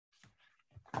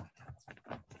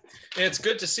It's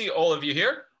good to see all of you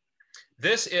here.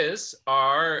 This is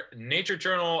our Nature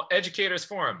Journal Educators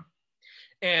Forum.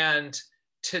 And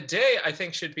today, I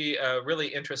think, should be a really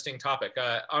interesting topic.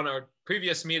 On our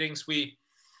previous meetings, we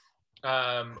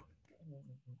brainstormed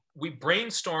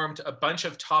a bunch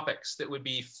of topics that would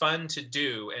be fun to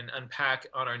do and unpack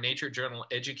on our Nature Journal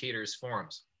Educators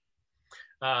Forums.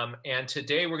 And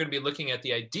today, we're going to be looking at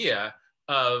the idea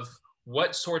of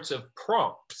what sorts of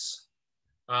prompts,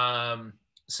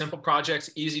 simple projects,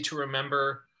 easy to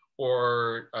remember,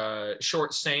 or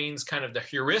short sayings, kind of the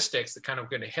heuristics that kind of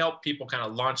going to help people kind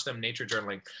of launch them nature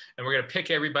journaling. And we're going to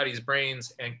pick everybody's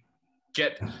brains and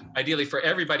get, ideally for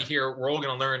everybody here, we're all going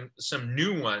to learn some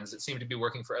new ones that seem to be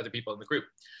working for other people in the group.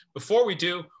 Before we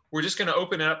do, we're just going to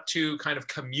open it up to kind of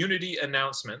community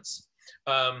announcements.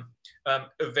 Vea,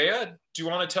 do you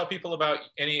want to tell people about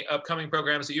any upcoming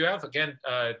programs that you have? Again,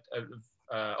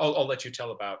 I'll let you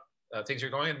tell about things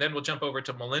you're going, and then we'll jump over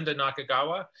to Melinda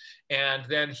Nakagawa and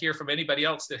then hear from anybody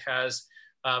else that has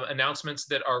announcements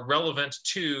that are relevant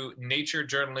to nature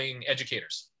journaling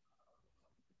educators.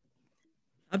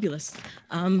 Fabulous.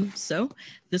 So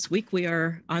this week we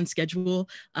are on schedule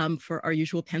for our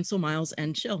usual Pencil, Miles,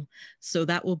 and Chill. So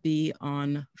that will be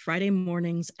on Friday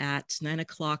mornings at 9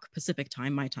 o'clock Pacific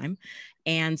time, my time,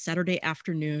 and Saturday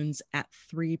afternoons at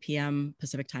 3 p.m.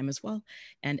 Pacific time as well.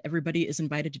 And everybody is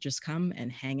invited to just come and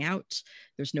hang out.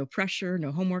 There's no pressure,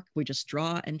 no homework. We just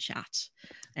draw and chat,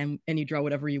 and you draw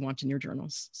whatever you want in your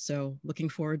journals. So looking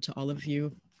forward to all of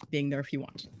you being there if you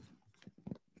want.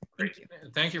 Great.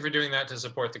 Thank you for doing that to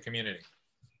support the community.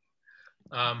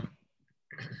 And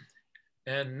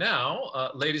now,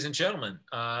 ladies and gentlemen,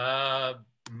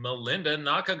 Melinda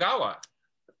Nakagawa.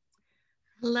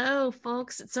 Hello,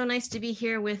 folks. It's so nice to be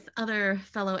here with other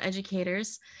fellow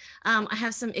educators. I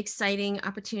have some exciting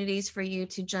opportunities for you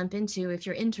to jump into if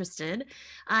you're interested.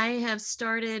 I have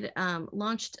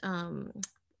launched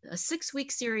a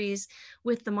 6-week series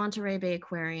with the Monterey Bay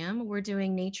Aquarium. We're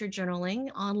doing nature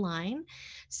journaling online.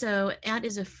 So that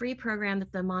is a free program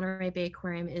that the Monterey Bay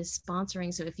Aquarium is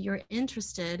sponsoring. So if you're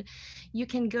interested, you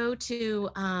can go to,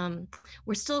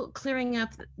 we're still clearing up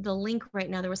the link right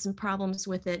now. There were some problems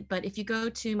with it, but if you go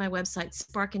to my website,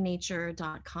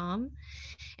 sparkandnature.com,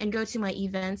 and go to my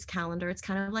events calendar, it's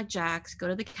kind of like Jack's, go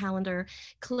to the calendar,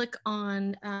 click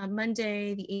on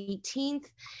Monday, the 18th.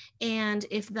 And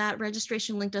if that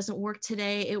registration link doesn't work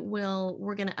today,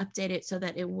 we're going to update it so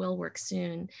that it will work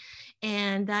soon.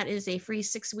 And that is a free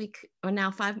 6-week, or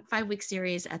now five-week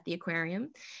series at the aquarium.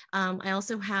 I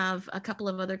also have a couple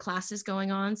of other classes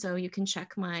going on, so you can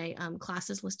check my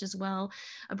classes list as well.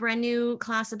 A brand new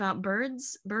class about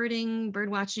birds, birding, bird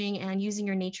watching, and using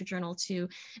your nature journal to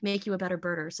make you a better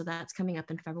birder. So that's coming up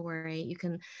in February. You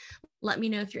can let me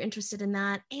know if you're interested in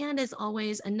that. And as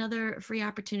always, another free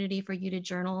opportunity for you to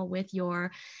journal with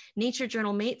your nature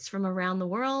journal mates from around the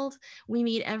world. We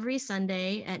meet every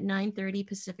Sunday at 9:30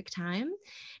 Pacific time.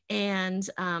 And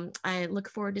I look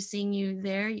forward to seeing you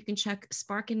there. You can check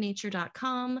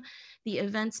sparkandnature.com, the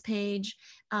events page.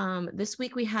 This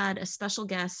week we had a special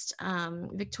guest,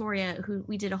 Victoria, who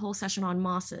we did a whole session on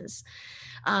mosses.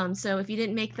 So if you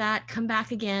didn't make that, come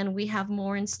back again. We have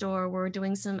more in store. We're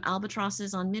doing some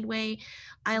albatrosses on Midway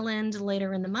Island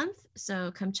later in the month.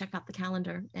 So come check out the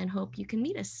calendar and hope you can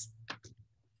meet us.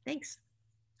 Thanks.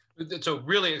 So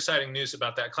really exciting news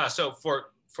about that class. So for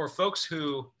folks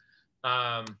who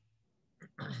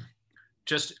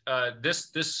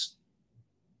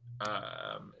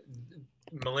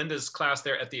Melinda's class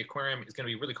there at the aquarium is going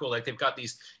to be really cool. Like they've got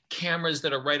these cameras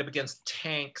that are right up against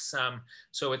tanks.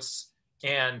 So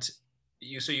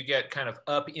you get kind of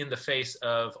up in the face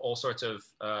of all sorts of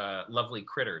lovely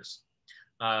critters.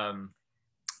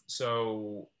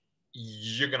 So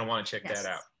you're going to want to check that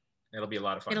out. It'll be a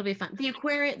lot of fun. It'll be fun. The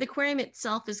aquarium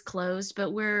itself is closed,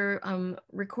 but we're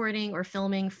recording or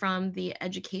filming from the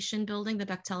education building, the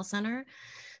Bechtel Center.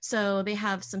 So they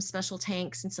have some special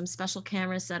tanks and some special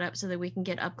cameras set up so that we can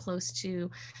get up close to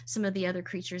some of the other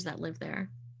creatures that live there.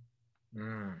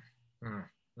 And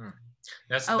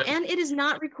it is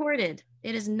not recorded.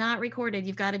 It is not recorded.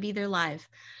 You've got to be there live.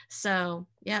 So,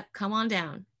 yeah, come on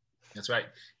down. That's right.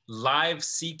 Live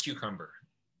sea cucumber,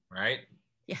 right?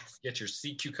 Yes. Get your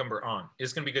sea cucumber on.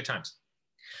 It's going to be good times.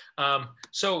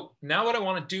 So now what I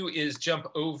want to do is jump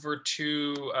over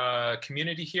to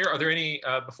community here. Are there any,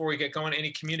 before we get going,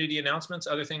 any community announcements,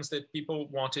 other things that people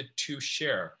wanted to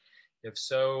share? If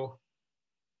so,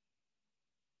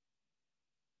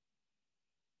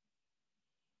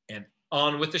 and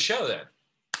on with the show then.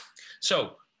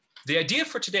 So the idea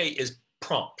for today is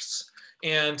prompts.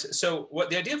 And so what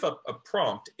the idea of a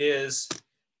prompt is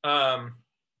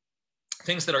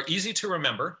things that are easy to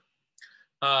remember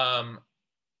and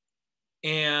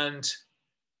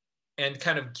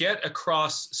kind of get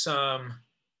across some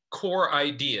core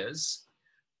ideas,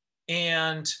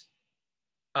 and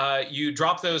you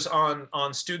drop those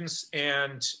on students,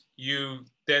 and you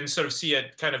then sort of see a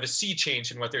kind of a sea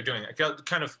change in what they're doing.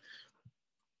 Kind of,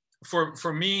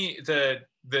 for me,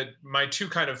 my two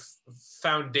kind of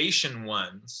foundation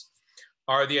ones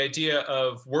are the idea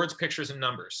of words, pictures, and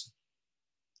numbers,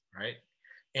 right?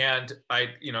 And I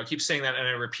keep saying that, and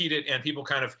I repeat it, and people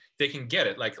kind of, they can get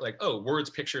it, like oh, words,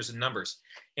 pictures, and numbers.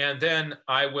 And then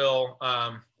I will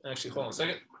actually, hold on a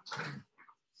second.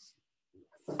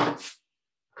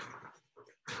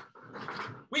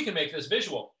 We can make this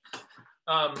visual.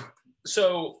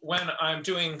 So when I'm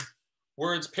doing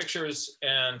words, pictures,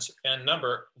 and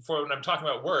number, for when I'm talking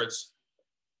about words,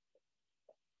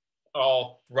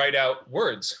 I'll write out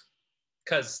words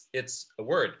because it's a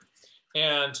word.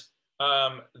 And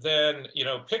then,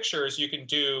 pictures, you can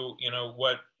do,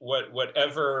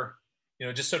 whatever,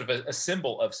 just sort of a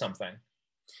symbol of something.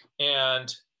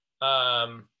 And,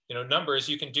 numbers,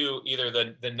 you can do either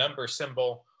the number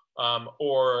symbol,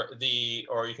 or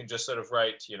you can just sort of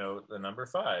write, the number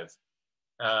 5.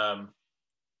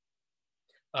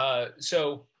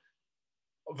 So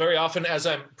very often as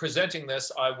I'm presenting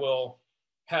this, I will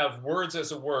have words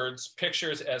as words,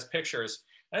 pictures as pictures.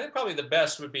 I think probably the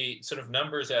best would be sort of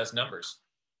numbers as numbers,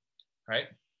 right?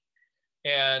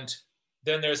 And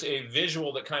then there's a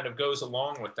visual that kind of goes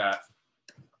along with that.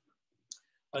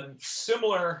 A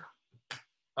similar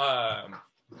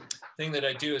thing that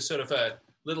I do is sort of a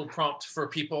little prompt for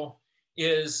people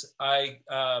is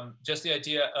just the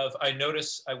idea of I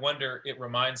notice, I wonder, it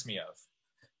reminds me of.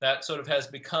 That sort of has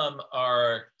become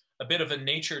a bit of a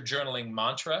nature journaling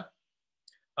mantra.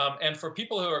 And for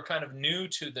people who are kind of new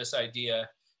to this idea,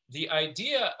 the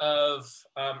idea of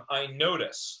I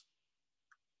notice,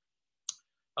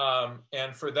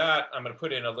 and for that, I'm going to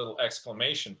put in a little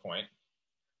exclamation point.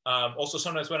 Also,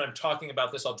 sometimes when I'm talking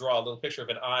about this, I'll draw a little picture of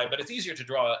an eye, but it's easier to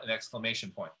draw an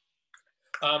exclamation point.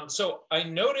 So I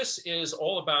notice is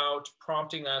all about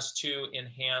prompting us to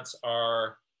enhance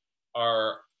our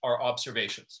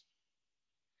observations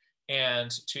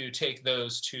and to take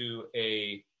those to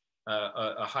a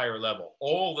higher level.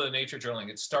 All the nature journaling,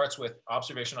 it starts with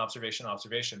observation, observation,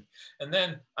 observation. And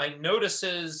then I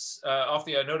notices, off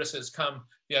the I notices come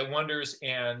the I wonders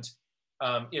and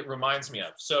it reminds me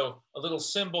of. So a little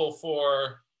symbol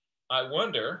for I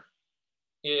wonder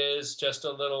is just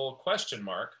a little question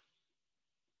mark.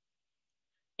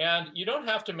 And you don't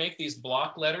have to make these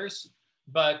block letters,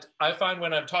 but I find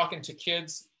when I'm talking to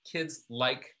kids, kids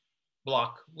like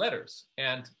block letters.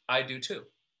 And I do too,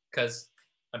 because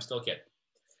I'm still a kid.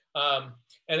 And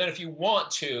then if you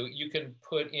want to, you can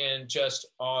put in just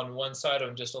on one side of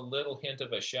them, just a little hint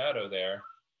of a shadow there.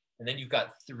 And then you've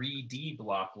got 3D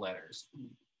block letters,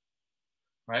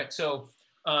 right? So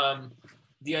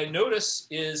the I notice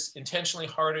is intentionally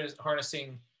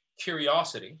harnessing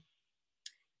curiosity.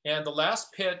 And the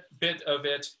last bit of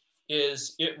it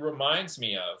is it reminds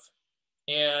me of.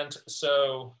 And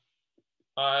so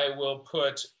I will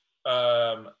put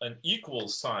an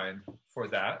equals sign for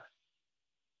that.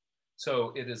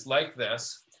 So it is like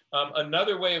this.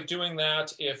 Another way of doing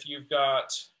that, if you've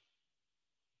got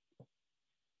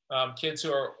kids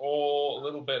who are a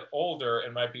little bit older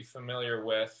and might be familiar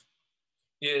with,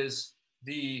 is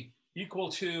the equal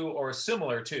to or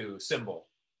similar to symbol.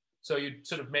 So you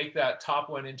sort of make that top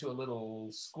one into a little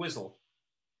squizzle.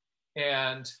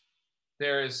 And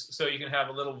so you can have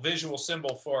a little visual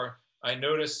symbol for I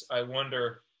notice, I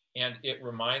wonder, and it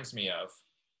reminds me of.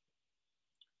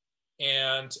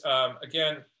 And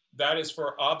again, that is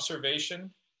for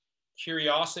observation,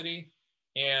 curiosity,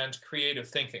 and creative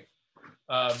thinking.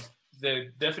 The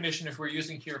definition, if we're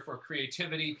using here for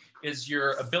creativity, is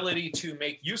your ability to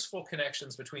make useful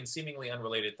connections between seemingly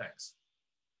unrelated things.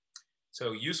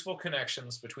 So useful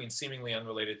connections between seemingly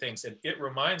unrelated things. And it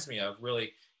reminds me of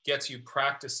really gets you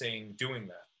practicing doing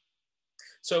that.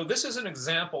 So this is an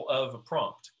example of a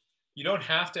prompt. You don't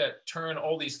have to turn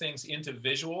all these things into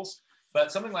visuals,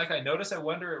 but something like I notice, I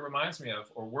wonder, it reminds me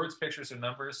of, or words, pictures, or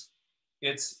numbers.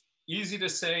 It's easy to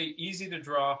say, easy to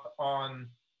drop on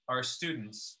our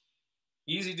students,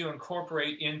 easy to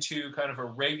incorporate into kind of a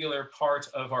regular part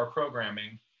of our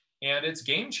programming, and it's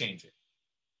game changing.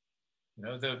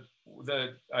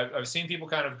 I've seen people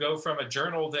kind of go from a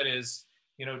journal that is,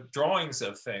 drawings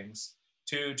of things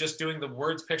to just doing the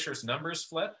words, pictures, numbers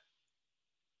flip.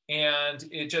 And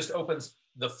it just opens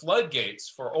the floodgates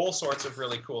for all sorts of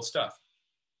really cool stuff.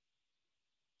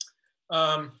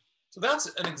 So that's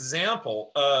an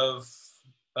example of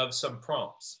some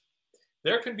prompts.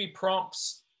 There can be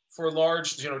prompts for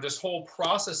large, just whole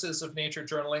processes of nature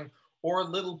journaling or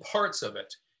little parts of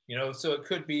it. So it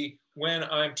could be when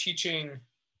I'm teaching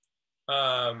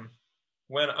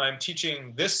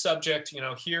this subject,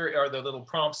 here are the little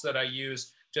prompts that I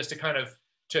use just to kind of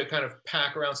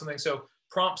pack around something. So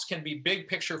prompts can be big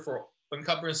picture for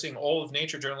encompassing all of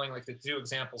nature journaling, like the 2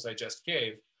 examples I just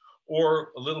gave,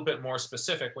 or a little bit more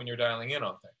specific when you're dialing in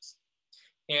on things.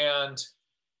 And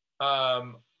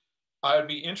I would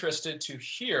be interested to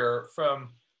hear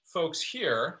from folks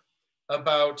here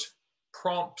about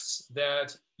prompts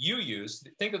that you use.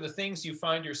 Think of the things you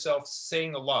find yourself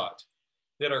saying a lot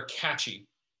that are catchy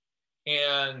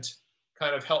and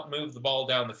kind of help move the ball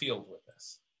down the field with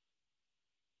this.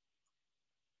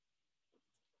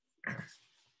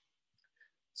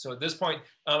 So at this point,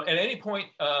 at any point,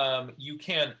 you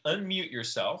can unmute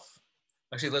yourself.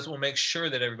 Actually, we'll make sure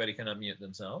that everybody can unmute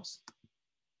themselves.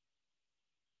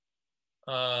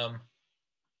 They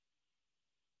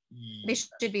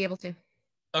should be able to.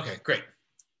 Okay, great.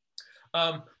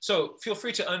 So feel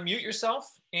free to unmute yourself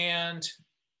and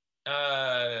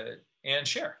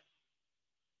share.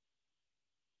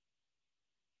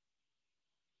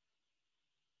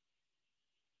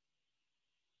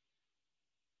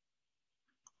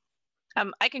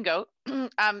 I can go.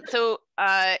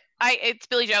 It's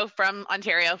Billy Joe from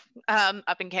Ontario,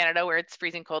 up in Canada where it's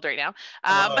freezing cold right now.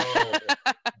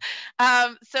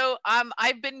 I've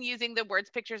been using the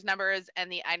words, pictures, numbers,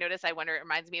 and the I notice, I wonder, it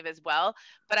reminds me of as well.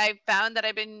 But I've found that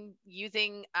I've been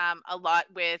using a lot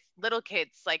with little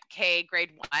kids, like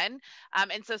grade 1.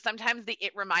 And so sometimes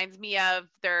it reminds me of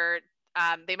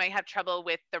they might have trouble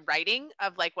with the writing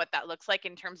of like what that looks like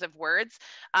in terms of words.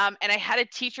 And I had a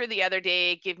teacher the other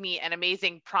day give me an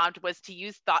amazing prompt, was to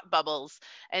use thought bubbles.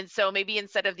 And so maybe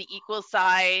instead of the equal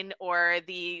sign or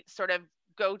the sort of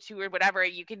go to or whatever,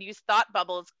 you can use thought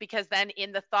bubbles, because then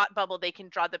in the thought bubble, they can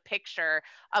draw the picture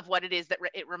of what it is that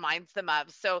it reminds them of.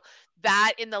 So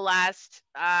that in the last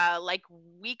like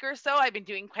week or so, I've been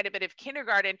doing quite a bit of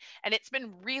kindergarten, and it's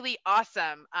been really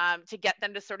awesome to get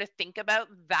them to sort of think about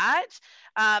that.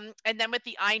 And then with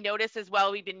the I notice as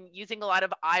well, we've been using a lot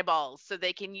of eyeballs, so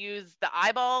they can use the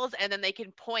eyeballs and then they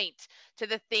can point to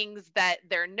the things that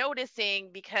they're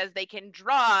noticing, because they can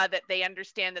draw that they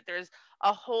understand that there's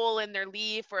a hole in their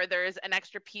leaf or there's an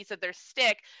extra piece of their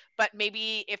stick. But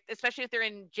maybe especially if they're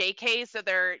in JK, so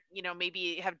they're,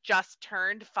 maybe have just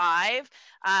turned 5.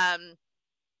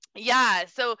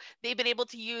 So they've been able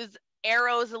to use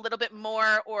arrows a little bit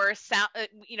more, or sound,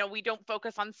 we don't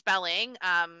focus on spelling,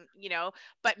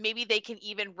 but maybe they can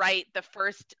even write the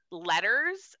first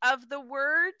letters of the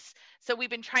words. So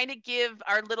we've been trying to give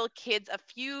our little kids a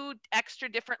few extra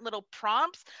different little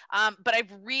prompts, but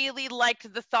I've really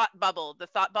liked the thought bubble. The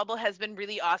thought bubble has been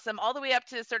really awesome, all the way up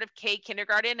to sort of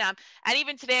kindergarten, and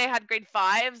even today I had grade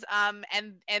 5s,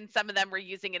 and some of them were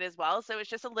using it as well. So it's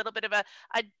just a little bit of a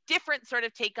different sort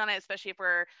of take on it, especially if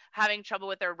we're having trouble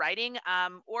with their writing,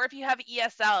 or if you have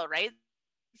ESL, right?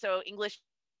 So English,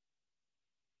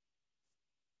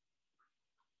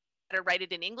 to write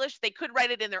it in English. They could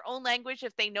write it in their own language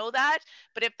if they know that,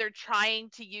 but if they're trying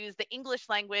to use the English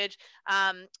language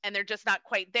and they're just not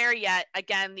quite there yet,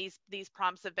 again, these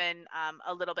prompts have been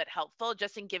a little bit helpful,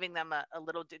 just in giving them a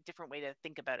little different way to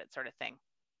think about it, sort of thing.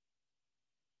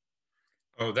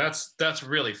 Oh, that's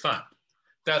really fun.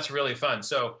 That's really fun.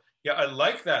 So yeah, I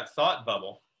like that thought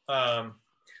bubble.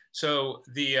 So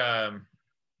the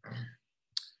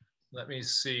let me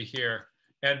see here,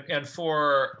 and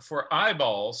for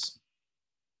eyeballs,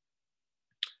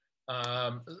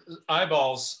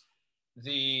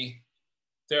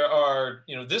 there are,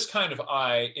 this kind of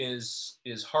eye is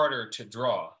harder to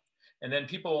draw, and then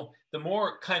the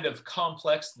more kind of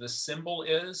complex the symbol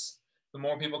is, the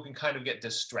more people can kind of get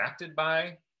distracted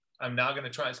by. I'm now going to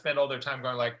try and spend all their time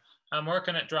going like, I'm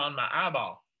working at drawing my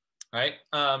eyeball, right?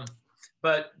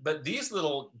 But these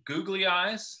little googly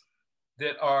eyes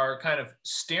that are kind of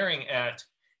staring at,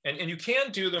 and you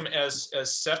can do them as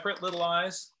separate little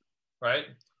eyes, right?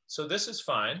 So this is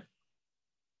fine.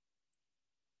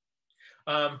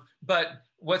 But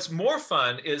what's more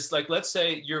fun is, like, let's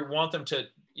say you want them to,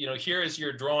 here is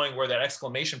your drawing where that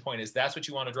exclamation point is. That's what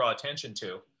you want to draw attention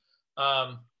to.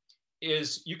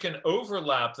 Is you can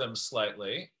overlap them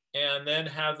slightly and then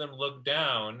have them look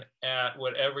down at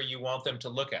whatever you want them to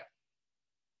look at.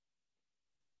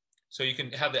 So you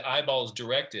can have the eyeballs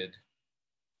directed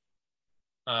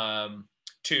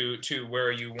to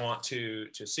where you want to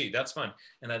see. That's fun.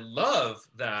 And I love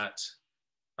that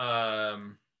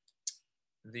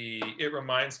it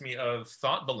reminds me of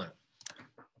Thought Balloon.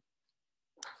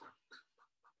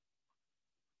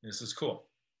 This is cool.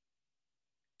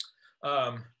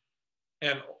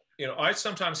 And I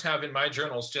sometimes have in my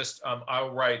journals just,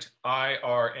 I'll write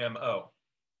IRMO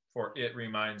for it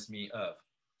reminds me of.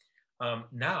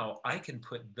 Now I can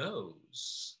put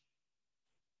those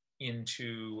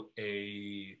into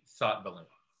a thought balloon.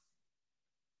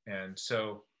 And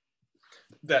so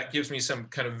that gives me some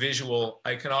kind of visual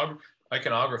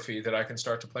iconography that I can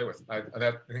start to play with. I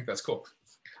think that's cool.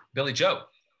 Billy Joe,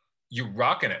 you're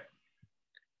rocking it,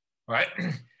 right?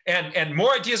 And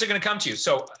more ideas are going to come to you.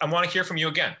 So I want to hear from you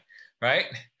again, right?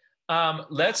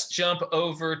 Let's jump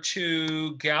over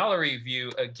to gallery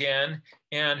view again.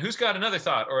 And who's got another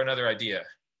thought or another idea?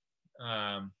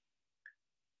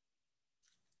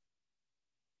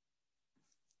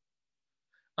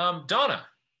 Donna,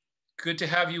 good to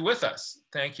have you with us.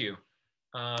 Thank you.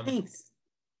 Thanks.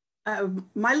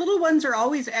 My little ones are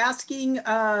always asking,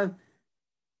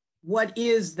 what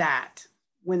is that?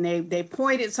 When they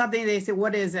point at something, they say,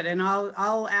 what is it? And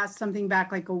I'll ask something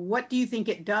back like, what do you think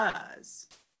it does?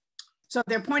 So if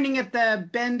they're pointing at the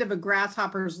bend of a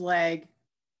grasshopper's leg,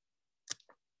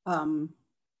 then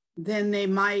they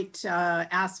might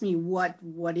ask me, what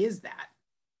is that?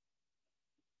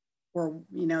 Or,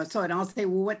 so, and I'll say,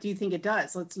 well, what do you think it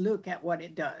does? Let's look at what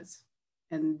it does.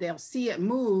 And they'll see it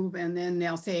move, and then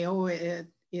they'll say, oh,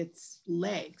 it's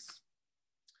legs,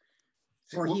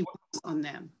 or he walks on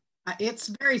them. It's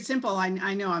very simple.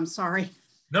 I know, I'm sorry.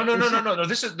 No.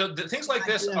 This is the things like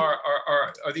this are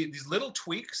these little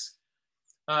tweaks.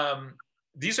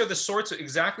 These are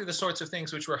exactly the sorts of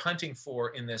things which we're hunting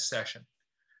for in this session.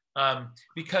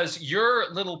 Because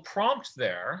your little prompt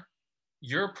there,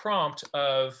 your prompt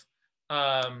of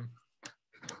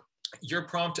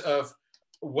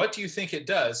what do you think it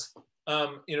does?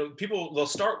 People will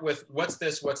start with what's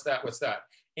this, what's that, what's that.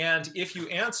 And if you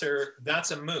answer,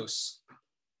 that's a moose,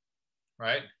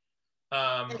 right?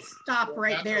 Stop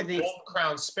right there. The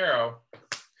golden-crowned sparrow,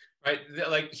 right?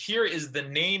 Like here is the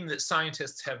name that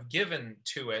scientists have given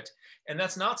to it. And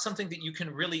that's not something that you can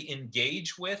really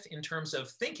engage with in terms of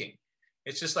thinking.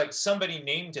 It's just like somebody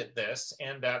named it this,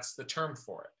 and that's the term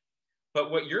for it.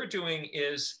 But what you're doing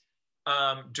is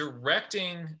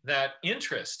directing that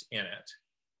interest in it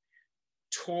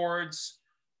towards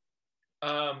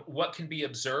what can be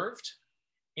observed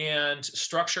and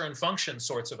structure and function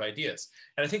sorts of ideas.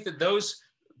 And I think that those,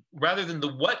 rather than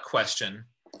the what question,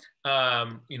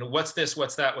 what's this,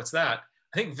 what's that, what's that,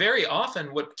 I think very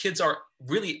often what kids are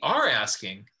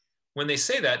asking when they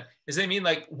say that is they mean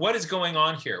like, what is going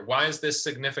on here? Why is this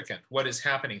significant? What is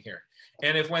happening here?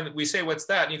 And when we say, what's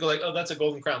that? And you go like, oh, that's a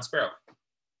golden-crowned sparrow.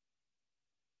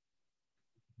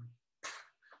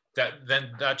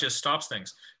 Then that just stops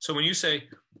things. So when you say,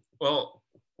 well,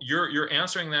 you're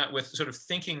answering that with sort of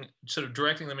thinking, sort of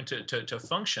directing them into to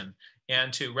function,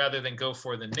 and to, rather than go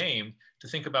for the name, to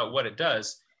think about what it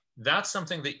does. That's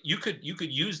something that you could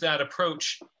use that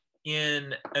approach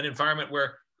in an environment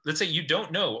where, let's say you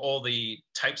don't know all the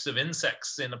types of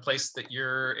insects in a place that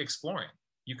you're exploring.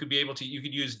 You could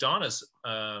use Donna's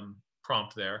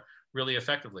prompt there really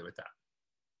effectively with that.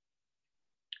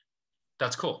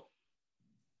 That's cool.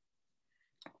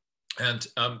 And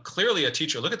clearly a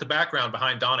teacher. Look at the background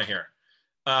behind Donna here.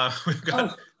 We've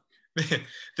got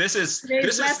this is the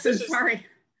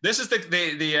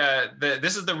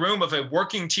room of a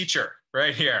working teacher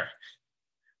right here.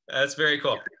 That's very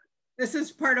cool. This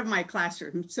is part of my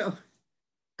classroom, so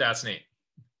that's neat.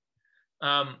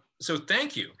 So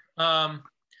thank you.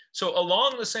 So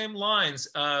along the same lines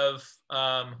of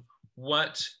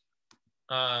let's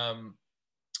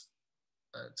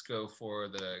go for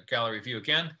the gallery view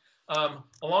again.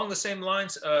 Along the same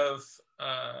lines of,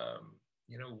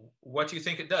 what do you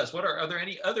think it does? Are there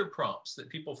any other prompts that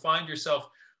people find yourself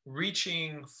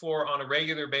reaching for on a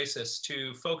regular basis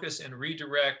to focus and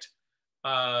redirect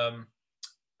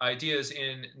ideas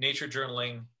in nature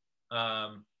journaling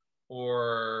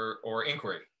or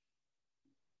inquiry?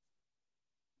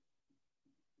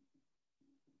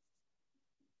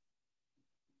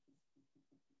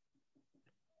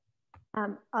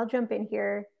 I'll jump in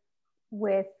here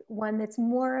with one that's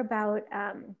more about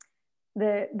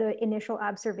the initial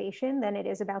observation than it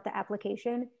is about the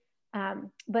application.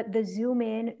 But the zoom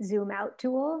in, zoom out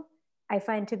tool, I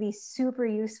find to be super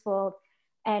useful.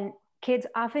 And kids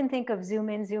often think of zoom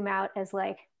in, zoom out as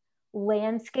like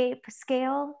landscape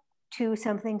scale to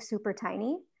something super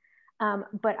tiny.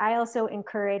 But I also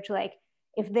encourage, like,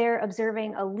 if they're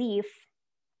observing a leaf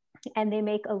and they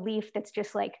make a leaf that's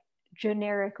just like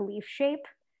generic leaf shape,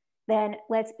 then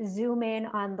let's zoom in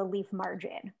on the leaf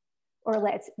margin, or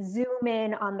let's zoom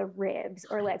in on the ribs,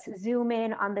 or let's zoom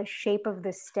in on the shape of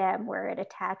the stem where it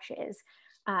attaches,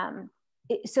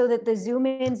 so that the zoom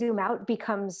in, zoom out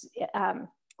becomes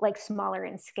like smaller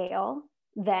in scale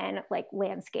than like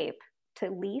landscape to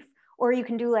leaf. Or you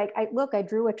can do like, I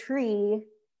drew a tree,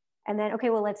 and then, okay,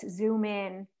 well, let's zoom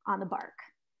in on the bark,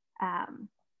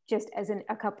 just as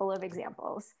a couple of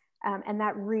examples. And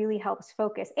that really helps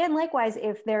focus. And likewise,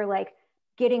 if they're like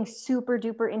getting super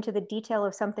duper into the detail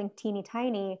of something teeny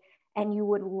tiny, and you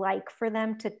would like for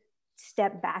them to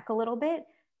step back a little bit,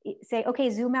 say,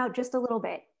 okay, zoom out just a little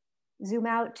bit. Zoom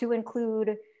out to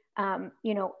include,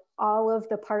 you know, all of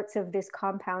the parts of this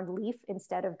compound leaf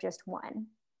instead of just one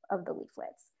of the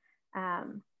leaflets.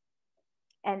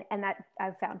 And that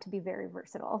I've found to be very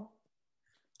versatile.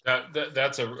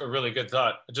 That's a really good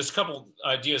thought. Just a couple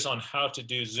ideas on how to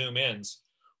do zoom ins.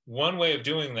 One way of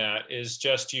doing that is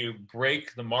just you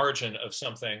break the margin of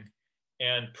something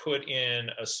and put in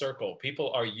a circle.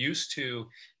 People are used to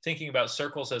thinking about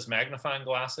circles as magnifying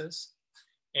glasses.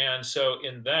 And so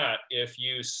in that, if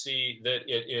you see that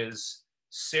it is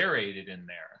serrated in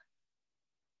there,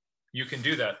 you can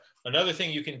do that. Another thing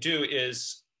you can do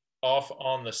is off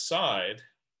on the side,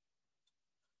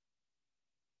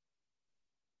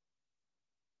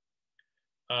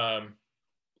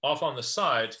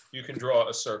 you can draw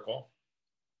a circle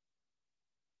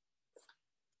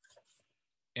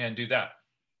and do that.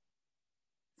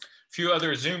 A few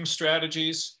other zoom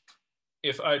strategies.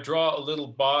 If I draw a little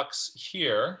box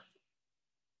here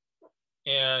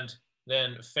and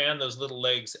then fan those little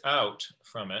legs out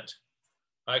from it,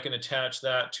 I can attach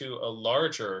that to a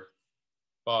larger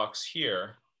box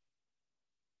here.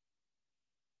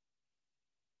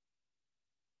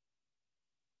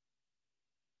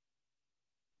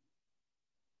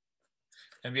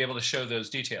 And be able to show those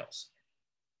details.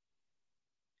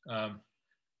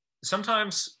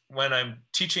 Sometimes when I'm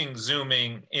teaching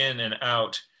zooming in and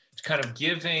out, kind of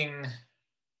giving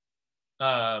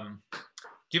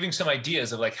some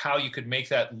ideas of like how you could make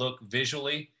that look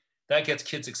visually, that gets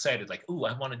kids excited. Like, ooh,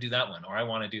 I want to do that one, or I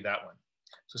want to do that one.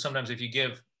 So sometimes if you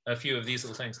give a few of these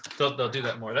little things, they'll do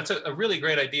that more. That's a really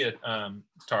great idea,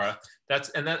 Tara. That's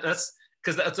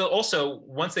because that's also,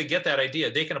 once they get that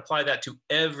idea, they can apply that to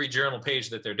every journal page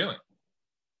that they're doing.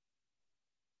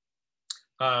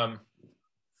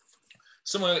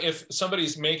 Similarly, if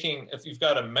somebody's making, if you've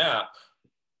got a map,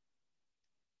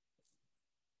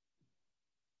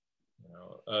 you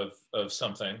know, of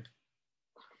something,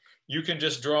 you can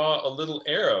just draw a little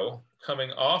arrow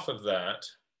coming off of that.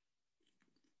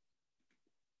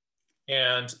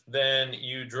 And then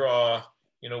you draw,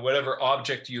 you know, whatever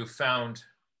object you found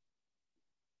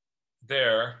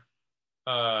there,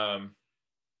 you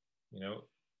know,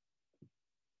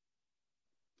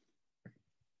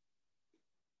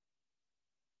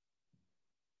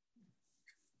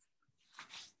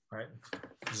 right?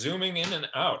 Zooming in and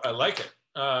out, I like it.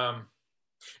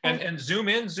 And zoom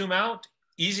in, zoom out,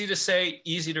 easy to say,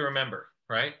 easy to remember,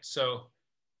 right? So.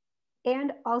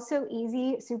 And also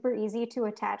super easy to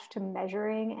attach to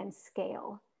measuring and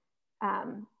scale.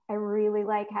 I really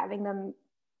like having them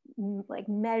like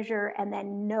measure and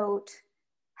then note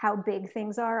how big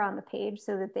things are on the page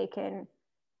so that they can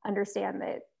understand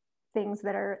that things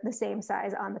that are the same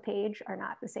size on the page are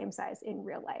not the same size in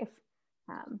real life.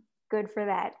 Good for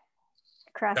that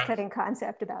cross-cutting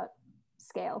concept about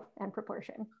scale and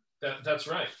proportion. That's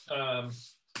right.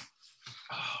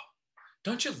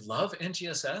 Don't you love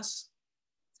NGSS?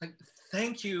 Like,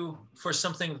 thank you for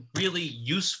something really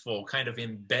useful, kind of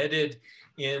embedded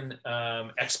in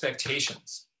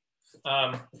expectations.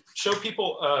 Show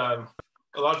people, a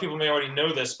lot of people may already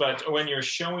know this, but when you're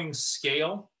showing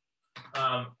scale,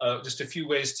 just a few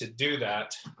ways to do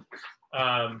that.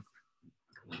 I'm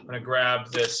gonna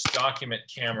grab this document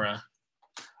camera.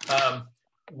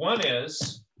 One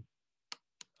is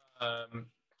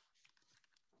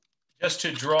just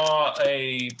to draw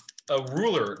a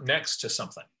ruler next to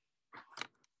something.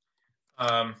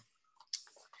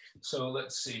 So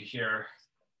let's see here.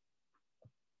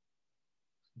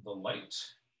 The light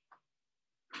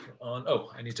on.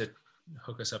 Oh, I need to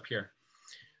hook us up here.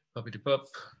 Puppy-de-pup.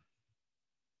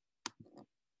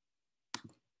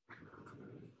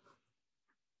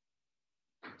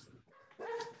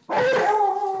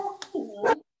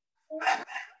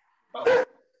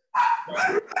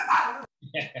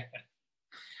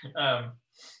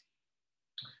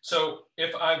 So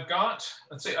if I've got,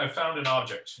 let's say I found an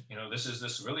object, you know, this is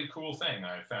this really cool thing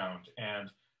I found, and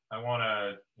I want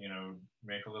to, you know,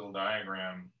 make a little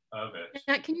diagram of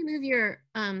it. Can you move your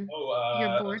board?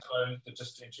 So I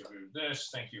just interviewed this.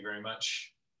 Thank you very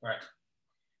much. All right.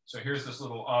 So here's this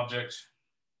little object.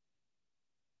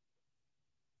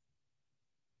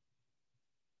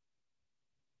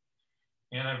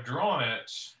 And I've drawn it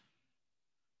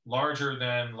larger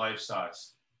than life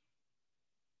size.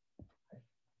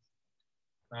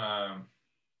 Oh,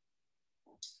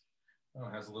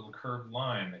 it has a little curved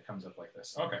line that comes up like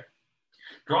this. Okay.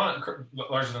 Drawn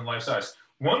larger than life size.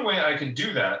 One way I can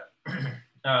do that,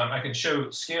 I can show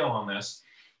scale on this,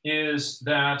 is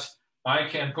that I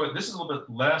can put, this is a little bit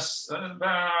less,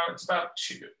 it's about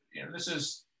 2, this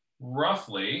is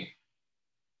roughly,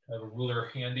 I have a ruler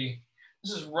handy,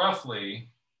 this is roughly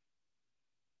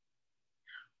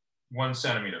 1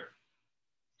 centimeter.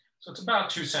 So it's about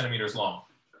 2 centimeters long.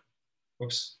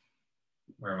 Whoops,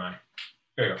 where am I?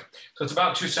 There you go. So it's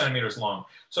about 2 centimeters long.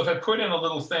 So if I put in a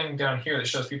little thing down here that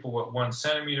shows people what 1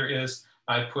 centimeter is,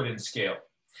 I put in scale.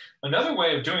 Another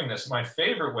way of doing this, my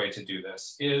favorite way to do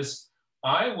this, is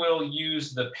I will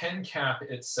use the pen cap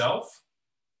itself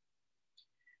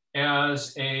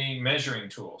as a measuring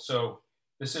tool. So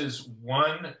this is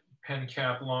 1 pen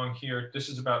cap long here. This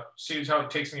is about, see how it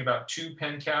takes me about 2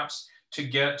 pen caps to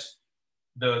get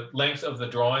the length of the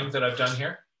drawing that I've done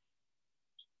here.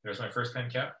 There's my first pen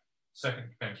cap, second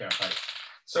pen cap height.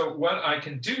 So what I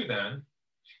can do then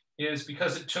is,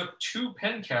 because it took 2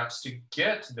 pen caps to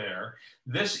get there,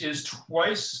 this is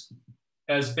twice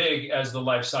as big as the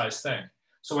life-size thing.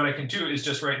 So what I can do is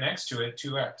just right next to it,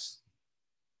 2x.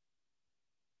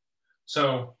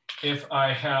 So if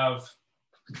I have,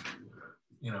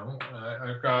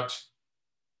 I've got,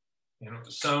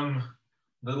 some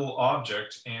little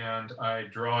object and I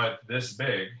draw it this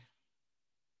big,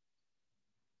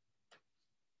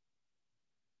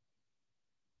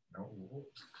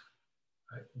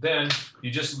 then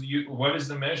what is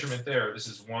the measurement there? This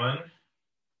is 1,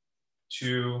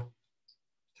 2,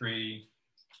 3,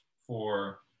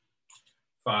 4,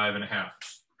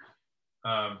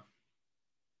 5.5.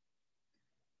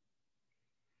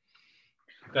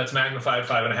 That's magnified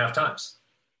 5.5 times.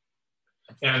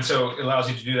 And so it allows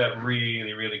you to do that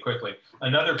really, really quickly.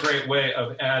 Another great way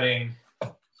of adding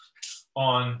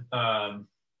on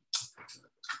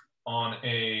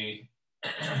a,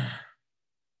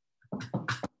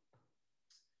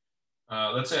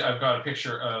 let's say I've got a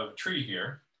picture of a tree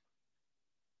here.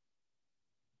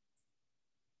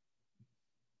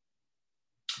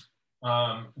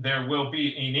 There will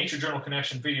be a Nature Journal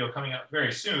Connection video coming out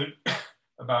very soon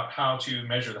about how to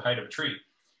measure the height of a tree.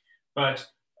 But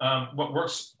what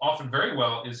works often very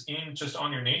well is just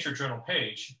on your Nature Journal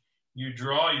page, you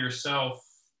draw yourself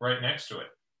right next to it.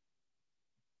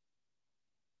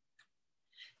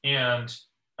 And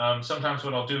sometimes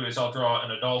what I'll do is I'll draw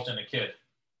an adult and a kid.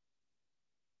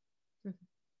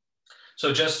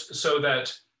 So just so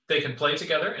that they can play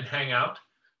together and hang out,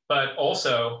 but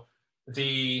also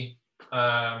it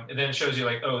then shows you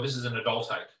like, oh, this is an adult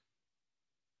height.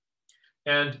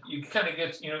 And you kind of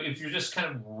get, if you're just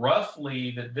kind of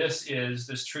roughly that this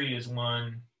tree is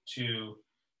 1, 2,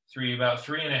 3, about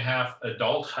 3.5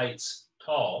 adult heights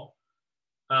tall,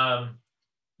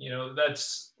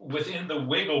 that's within the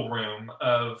wiggle room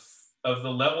of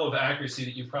the level of accuracy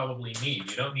that you probably need.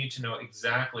 You don't need to know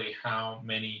exactly how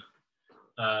many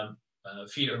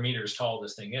feet or meters tall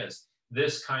this thing is.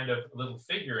 This kind of little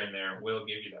figure in there will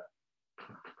give you that.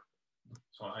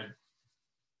 So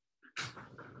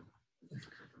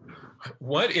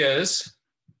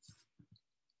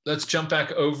let's jump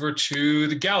back over to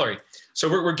the gallery. So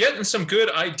we're getting some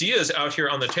good ideas out here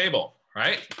on the table,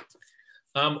 right?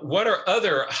 What are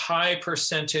other high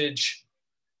percentage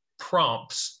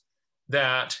prompts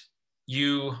that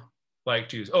you like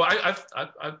to use? Oh, I've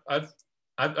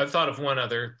thought of one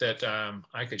other that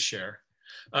I could share.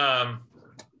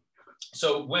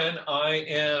 So when I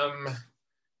am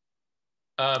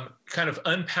kind of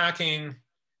unpacking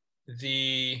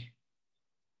the,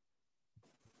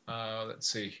 let's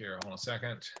see here, hold on a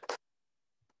second.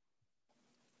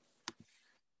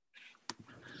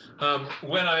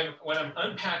 When I'm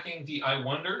unpacking the I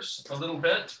wonders a little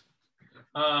bit,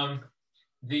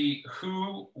 the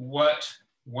who, what,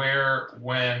 where,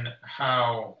 when,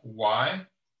 how, why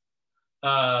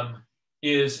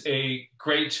is a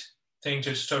great thing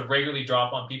to sort of regularly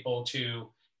drop on people to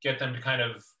get them to kind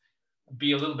of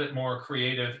be a little bit more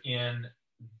creative in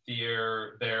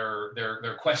their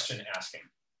question asking.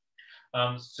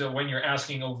 So when you're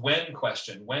asking a when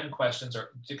question, when questions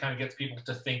are to kind of get people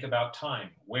to think about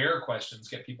time, where questions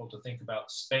get people to think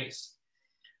about space,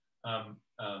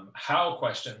 how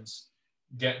questions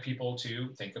get people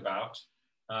to think about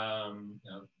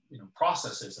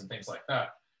processes and things like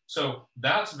that. So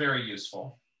that's very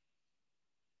useful.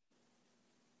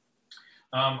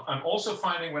 I'm also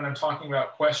finding when I'm talking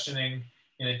about questioning,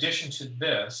 in addition to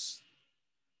this,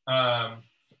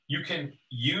 you can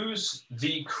use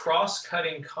the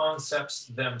cross-cutting concepts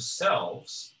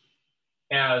themselves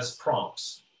as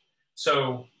prompts.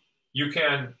 So you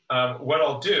can, what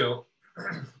I'll do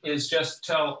is just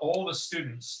tell all the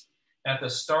students at the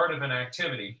start of an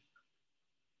activity.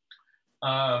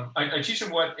 I teach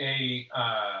them what a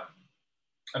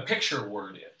picture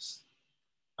word is.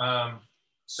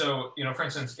 So, you know, for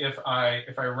instance, if I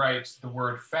write the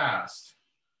word fast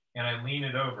and I lean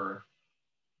it over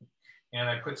and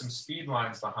I put some speed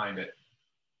lines behind it,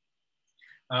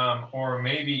 or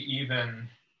maybe even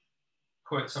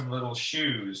put some little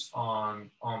shoes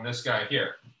on this guy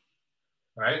here,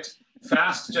 right?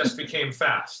 Fast just became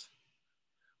fast.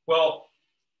 Well,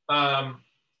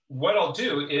 what I'll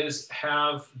do is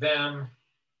have them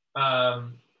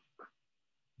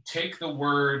take the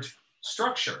word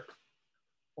structure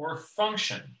or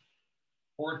function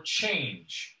or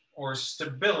change or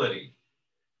stability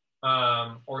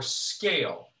or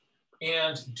scale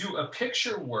and do a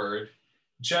picture word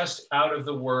just out of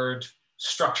the word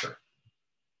structure,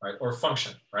 right? Or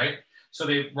function, right? So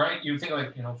they write, you think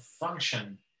like, you know,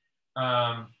 function.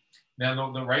 Then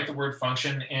they'll write the word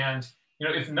function, and, you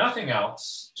know, if nothing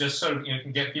else, just so you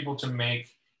can get people to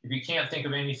make, if you can't think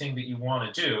of anything that you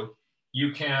want to do,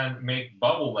 you can make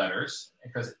bubble letters,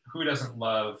 because who doesn't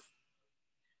love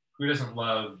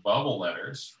bubble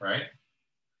letters, right?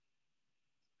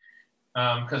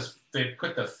 Because they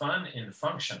put the fun in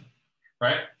function,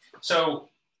 right? So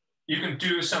you can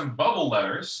do some bubble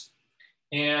letters,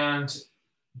 and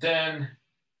then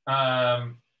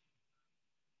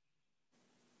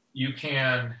you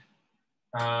can,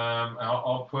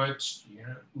 I'll put, you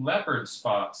know, leopard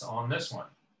spots on this one,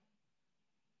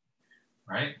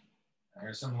 right?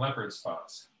 There's some leopard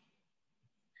spots.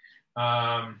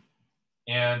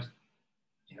 And,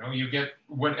 you know, you get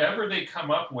whatever they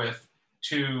come up with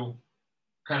to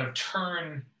kind of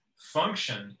turn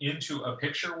function into a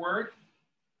picture word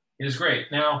is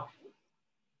great. Now,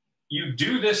 you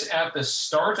do this at the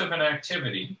start of an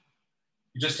activity.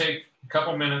 You just take a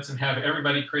couple minutes and have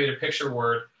everybody create a picture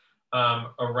word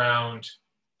around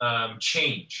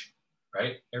change,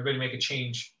 right? Everybody make a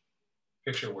change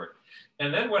picture word.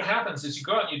 And then what happens is you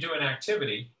go out and you do an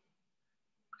activity.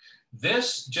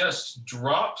 This just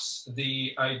drops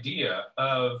the idea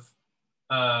of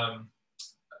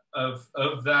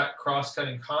that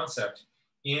cross-cutting concept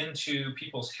into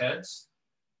people's heads.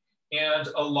 And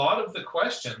a lot of the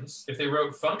questions, if they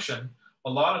wrote function, a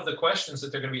lot of the questions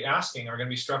that they're going to be asking are going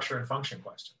to be structure and function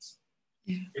questions.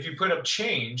 Yeah. If you put up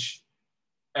change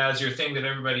as your thing that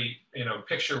everybody, you know,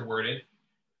 picture worded,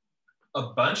 a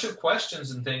bunch of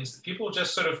questions and things that people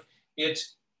just sort of, it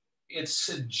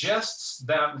suggests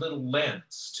that little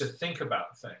lens to think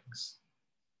about things.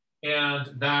 And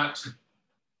that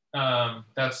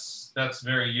that's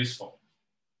very useful.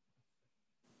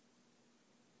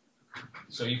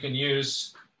 So you can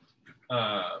use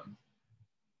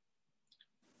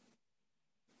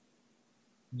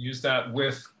that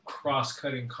with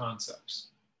cross-cutting concepts.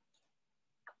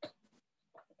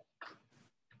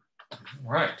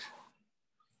 All right.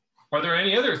 Are there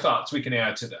any other thoughts we can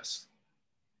add to this?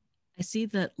 I see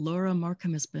that Laura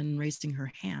Markham has been raising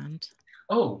her hand.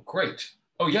 Oh, great.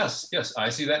 Oh, yes, I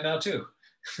see that now too.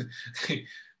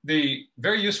 The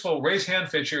very useful raise hand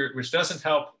feature, which doesn't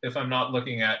help if I'm not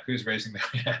looking at who's raising their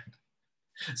hand.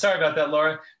 Sorry about that,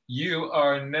 Laura. You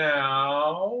are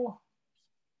now.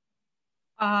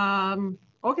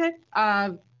 Okay.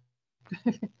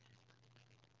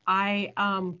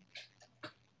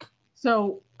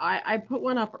 So I put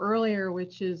one up earlier,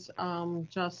 which is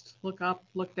just look up,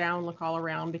 look down, look all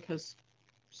around, because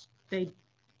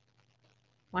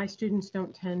my students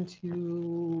don't tend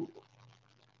to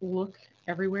look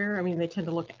everywhere. I mean, they tend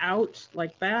to look out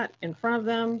like that in front of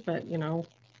them, but, you know,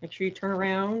 make sure you turn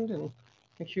around and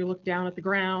make sure you look down at the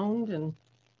ground. And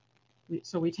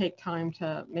so we take time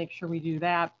to make sure we do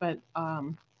that. But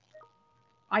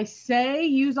I say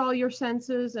use all your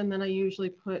senses, and then I usually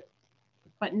put,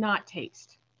 but not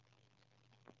taste.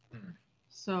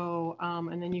 So,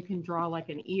 and then you can draw like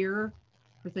an ear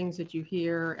for things that you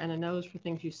hear and a nose for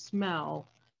things you smell.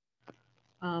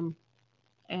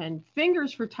 And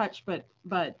fingers for touch, but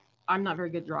I'm not very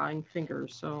good drawing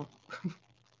fingers, so.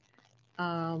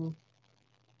 And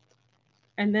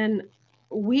then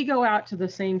we go out to the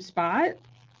same spot.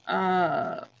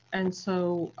 And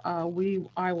so I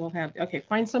will have, okay,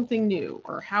 find something new,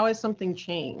 or how has something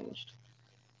changed?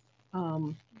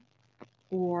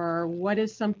 Or what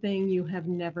is something you have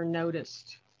never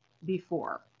noticed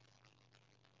before?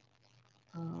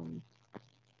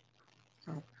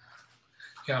 So.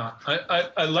 Yeah,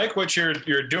 I like what you're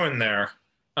doing there.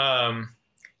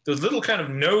 Those little kind of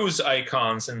nose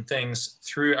icons and things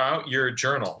throughout your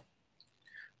journal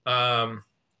are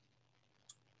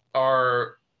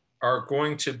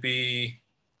going to be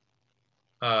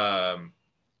are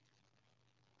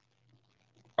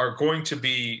going to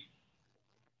be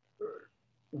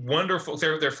wonderful.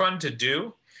 They're fun to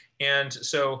do. And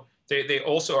so they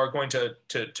also are going to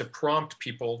prompt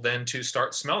people then to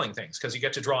start smelling things, because you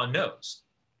get to draw a nose.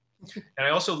 And I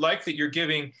also like that you're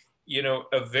giving, you know,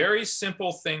 a very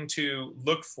simple thing to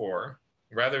look for,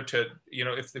 rather to, you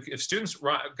know, if students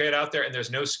get out there and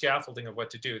there's no scaffolding of what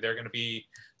to do, they're going to be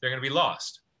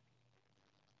lost.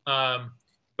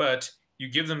 But you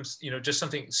give them, you know, just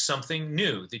something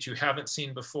new that you haven't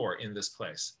seen before in this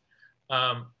place,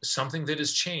 something that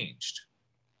has changed.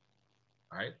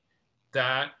 All right,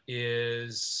 that's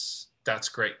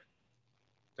great.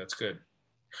 That's good.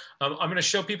 I'm going to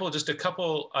show people just a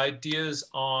couple ideas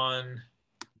on.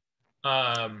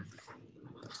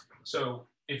 So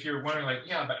if you're wondering, like,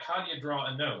 yeah, but how do you draw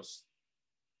a nose?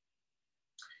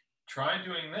 Try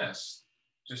doing this,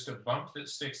 just a bump that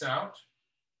sticks out,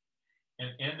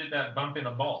 and ended that bump in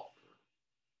a ball.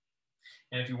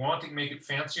 And if you want to make it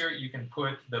fancier, you can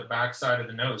put the back side of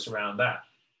the nose around that.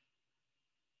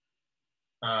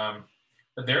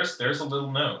 But there's a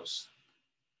little nose.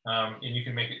 And you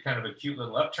can make it kind of a cute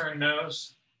little upturned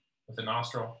nose with a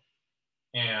nostril.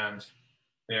 And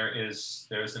there's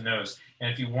the nose.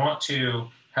 And if you want to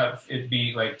have it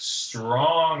be like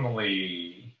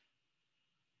strongly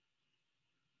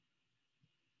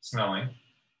smelling,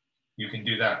 you can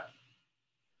do that.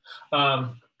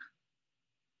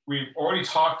 We've already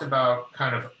talked about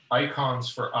kind of icons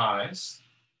for eyes.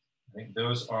 I think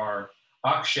those are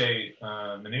Akshay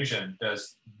Manujan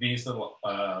does these little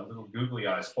googly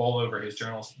eyes all over his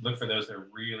journals. Look for those. They're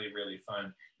really, really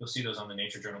fun. You'll see those on the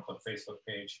Nature Journal Club Facebook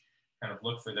page. Kind of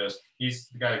look for those. He's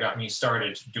the guy that got me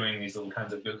started doing these little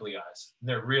kinds of googly eyes.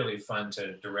 They're really fun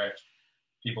to direct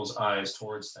people's eyes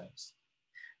towards things.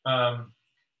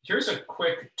 Here's a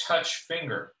quick touch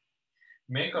finger.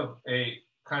 Make a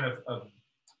kind of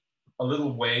a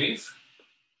little wave,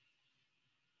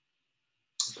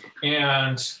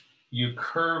 and you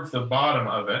curve the bottom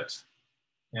of it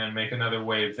and make another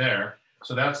wave there.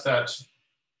 So that's that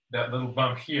little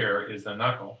bump here is the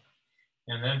knuckle.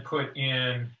 And then put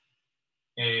in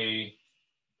a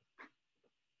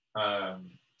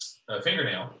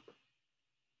fingernail.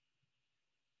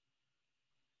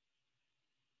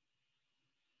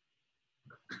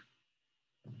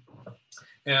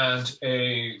 And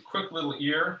a quick little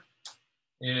ear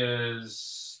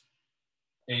is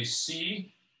a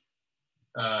C.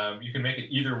 You can make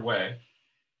it either way.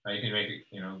 You can make it,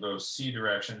 you know, go C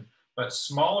direction, but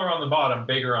smaller on the bottom,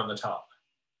 bigger on the top.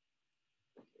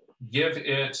 Give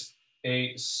it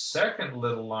a second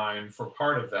little line for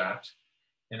part of that,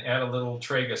 and add a little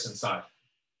tragus inside.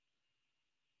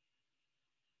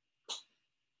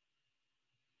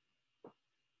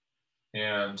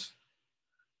 And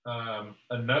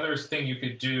another thing you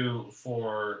could do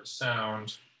for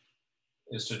sound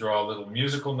is to draw a little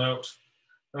musical note.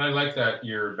 And I like that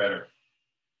ear better.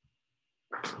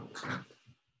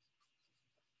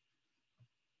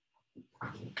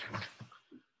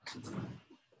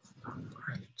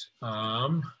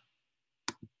 Right.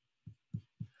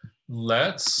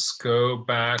 Let's go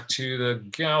back to the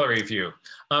gallery view.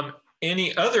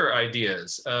 Any other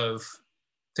ideas of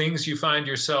things you find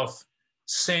yourself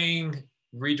saying,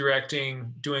 redirecting,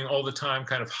 doing all the time,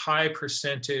 kind of high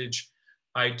percentage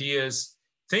ideas,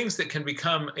 things that can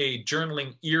become a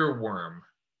journaling earworm?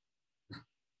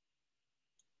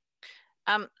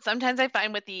 Sometimes I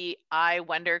find with the I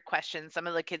wonder questions, some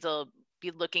of the kids will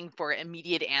be looking for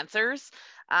immediate answers.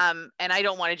 And I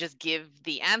don't want to just give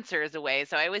the answers away.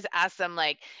 So I always ask them,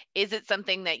 like, is it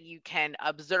something that you can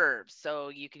observe? So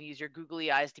you can use your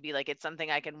googly eyes to be like, it's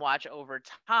something I can watch over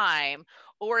time.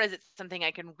 Or is it something I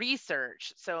can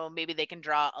research? So maybe they can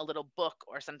draw a little book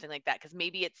or something like that, because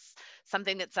maybe it's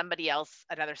something that somebody else,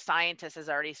 another scientist, has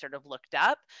already sort of looked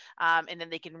up, and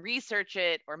then they can research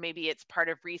it, or maybe it's part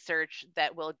of research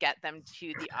that will get them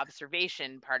to the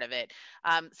observation part of it.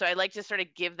 So I like to sort of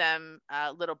give them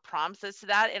little prompts as to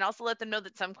that, and also let them know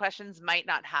that some questions might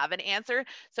not have an answer.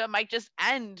 So it might just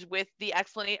end with the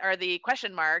explanation or the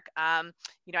question mark.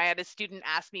 You know, I had a student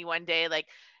ask me one day, like,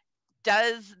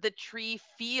 does the tree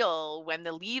feel when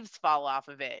the leaves fall off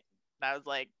of it? And I was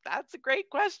like, that's a great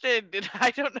question. And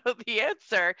I don't know the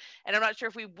answer. And I'm not sure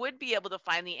if we would be able to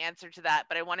find the answer to that,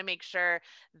 but I want to make sure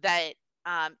that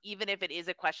even if it is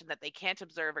a question that they can't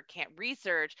observe or can't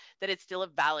research, that it's still a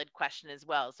valid question as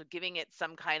well. So giving it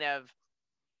some kind of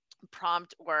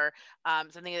prompt or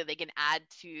something that they can add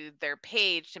to their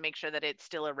page to make sure that it's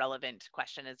still a relevant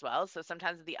question as well. So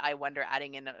sometimes the I wonder,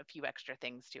 adding in a few extra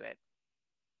things to it.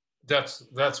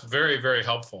 That's very, very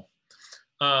helpful.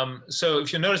 So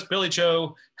if you notice, Billy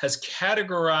Joe has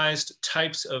categorized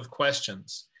types of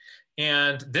questions.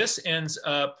 And this ends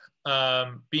up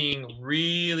being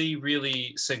really,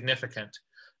 really significant.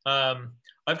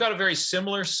 I've got a very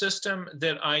similar system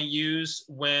that I use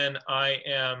when I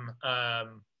am,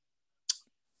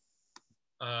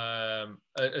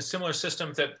 a similar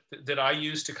system that I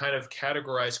use to kind of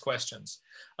categorize questions.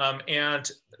 And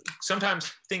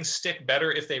sometimes things stick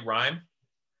better if they rhyme.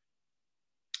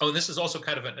 Oh, and this is also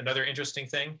kind of another interesting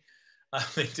thing.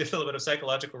 They did a little bit of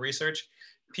psychological research.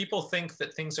 People think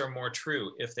that things are more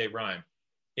true if they rhyme.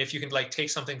 If you can like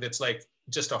take something that's like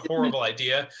just a horrible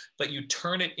idea, but you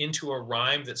turn it into a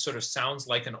rhyme that sort of sounds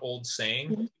like an old saying,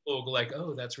 people will go like,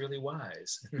 oh, that's really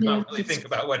wise. Not really think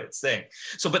about what it's saying.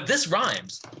 So, but this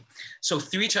rhymes. So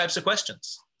 3 types of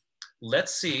questions.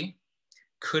 Let's see,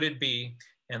 could it be,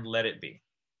 and let it be.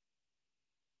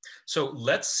 So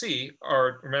let's see,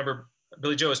 or remember,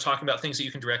 Billy Joe is talking about things that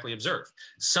you can directly observe.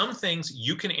 Some things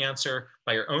you can answer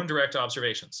by your own direct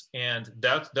observations. And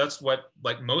that's what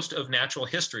like most of natural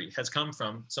history has come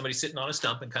from. Somebody sitting on a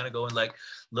stump and kind of going like,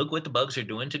 look what the bugs are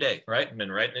doing today, right? And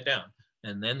then writing it down.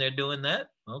 And then they're doing that,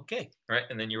 okay, right?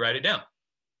 And then you write it down,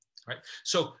 right?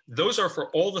 So those are for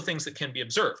all the things that can be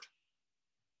observed.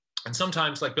 And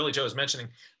sometimes, like Billy Joe is mentioning,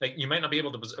 like you might not be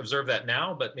able to observe that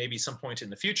now, but maybe some point in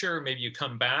the future, maybe you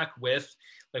come back with,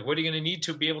 like, what are you going to need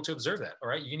to be able to observe that? All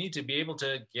right, you need to be able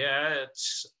to get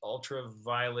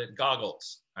ultraviolet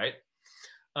goggles, right?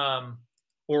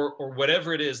 Or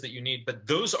whatever it is that you need. But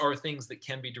those are things that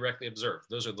can be directly observed.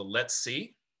 Those are the let's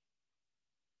see.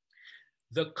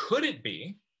 The could it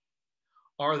be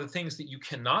are the things that you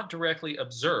cannot directly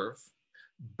observe,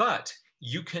 but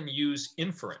you can use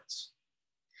inference.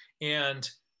 And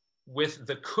with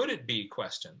the could it be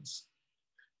questions,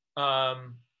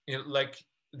 like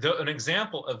an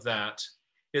example of that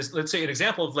is, let's say an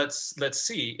example of let's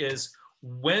see is,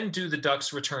 when do the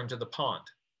ducks return to the pond?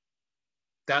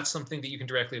 That's something that you can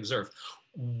directly observe.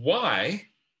 Why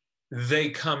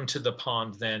they come to the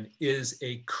pond then is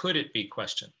a could it be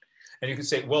question. And you could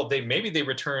say, well, maybe they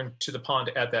return to the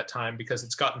pond at that time because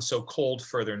it's gotten so cold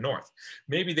further north.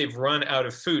 Maybe they've run out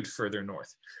of food further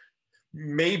north.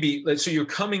 Maybe, so you're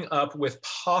coming up with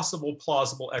possible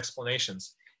plausible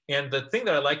explanations. And the thing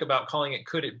that I like about calling it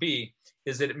could it be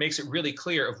is that it makes it really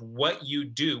clear of what you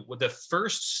do with the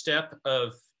first step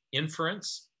of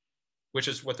inference, which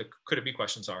is what the could it be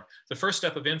questions are. The first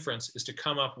step of inference is to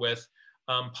come up with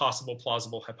possible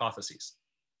plausible hypotheses,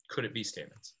 could it be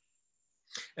statements.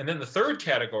 And then the third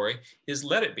category is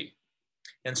let it be.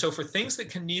 And so for things that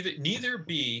can neither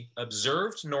be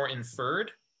observed nor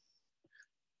inferred,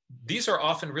 these are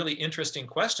often really interesting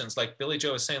questions. Like Billy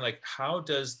Joe is saying, like, how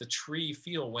does the tree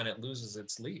feel when it loses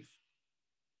its leaf?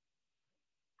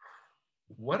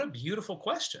 What a beautiful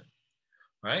question,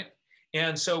 right?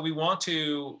 And so we want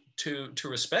to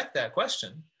respect that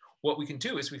question. What we can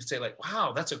do is we can say like,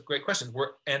 wow, that's a great question.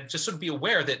 And just sort of be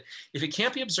aware that if it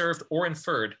can't be observed or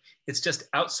inferred, it's just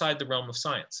outside the realm of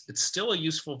science. It's still a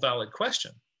useful, valid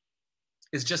question.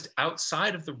 Is just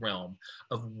outside of the realm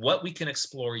of what we can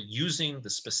explore using the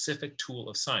specific tool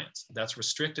of science. That's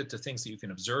restricted to things that you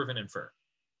can observe and infer.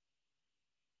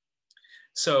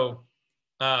 So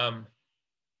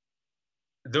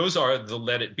those are the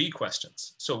let it be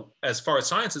questions. So as far as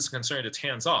science is concerned, it's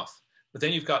hands off. But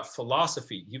then you've got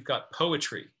philosophy, you've got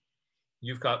poetry,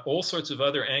 you've got all sorts of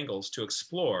other angles to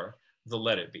explore the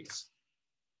let it be's.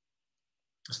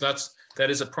 So that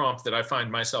is a prompt that I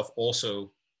find myself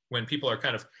also, when people are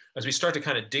kind of, as we start to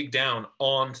kind of dig down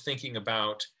on thinking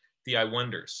about the I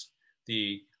wonders,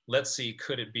 the let's see,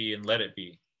 could it be, and let it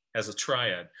be as a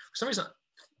triad. For some reason,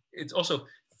 it's also,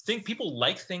 people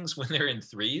like things when they're in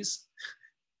threes.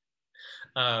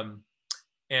 And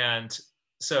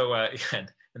so,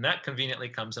 and that conveniently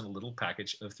comes in a little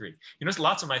package of 3. You notice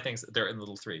lots of my things, they're in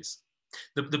little 3s.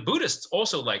 The Buddhists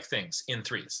also like things in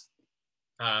 3s.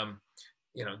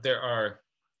 There are,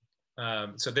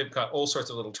 so they've got all sorts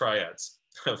of little triads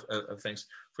of things.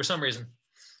 For some reason,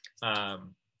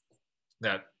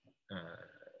 that's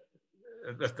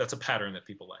a pattern that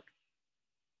people like.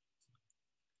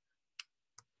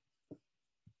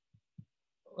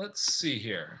 Let's see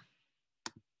here.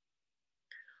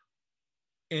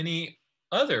 Any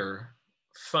other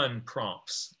fun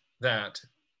prompts that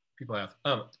people have?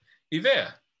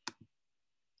 Yvette.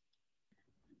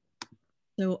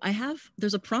 So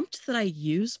there's a prompt that I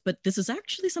use, but this is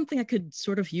actually something I could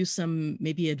sort of use some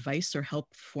maybe advice or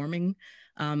help forming.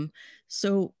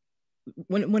 So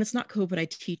when it's not COVID, I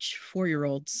teach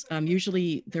 4-year-olds.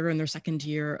 Usually they're in their second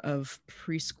year of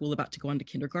preschool, about to go on to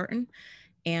kindergarten.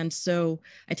 And so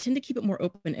I tend to keep it more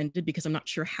open-ended because I'm not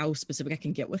sure how specific I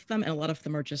can get with them. And a lot of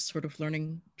them are just sort of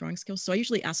learning drawing skills. So I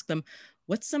usually ask them,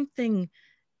 what's something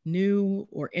new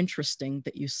or interesting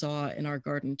that you saw in our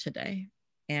garden today?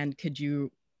 And could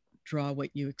you draw what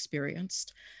you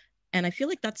experienced? And I feel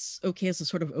like that's okay as a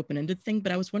sort of open-ended thing,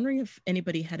 but I was wondering if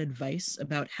anybody had advice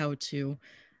about how to,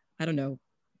 I don't know,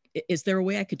 is there a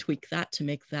way I could tweak that to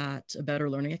make that a better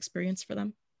learning experience for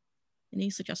them? Any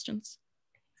suggestions?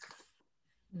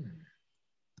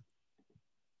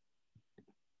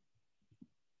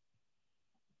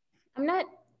 I'm not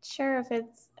sure if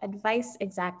it's advice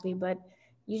exactly, but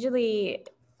usually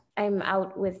I'm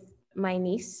out with my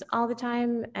niece all the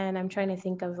time, and I'm trying to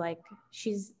think of like,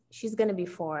 she's gonna be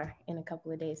 4 in a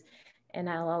couple of days, and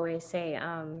I'll always say,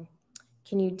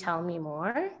 can you tell me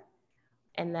more?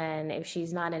 And then if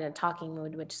she's not in a talking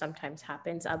mood, which sometimes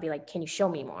happens, I'll be like, can you show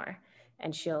me more?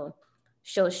 And she'll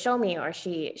show me, or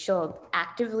she'll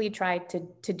actively try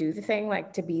to do the thing,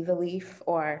 like to be the leaf,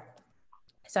 or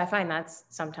so I find that's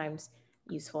sometimes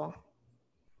useful.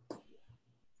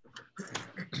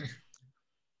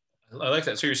 I like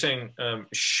that. So you're saying,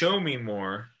 show me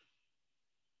more,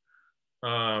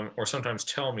 or sometimes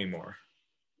tell me more.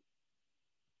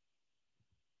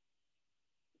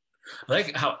 I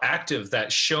like how active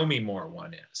that show me more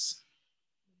one is.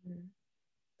 Mm-hmm.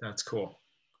 That's cool.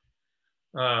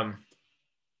 I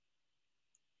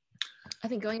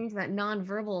think going into that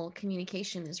nonverbal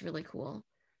communication is really cool.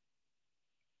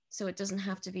 So it doesn't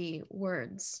have to be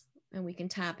words, and we can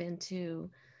tap into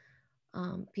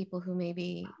people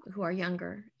who are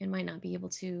younger and might not be able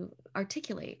to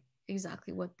articulate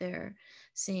exactly what they're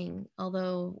seeing,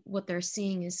 although what they're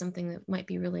seeing is something that might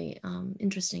be really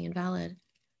interesting and valid.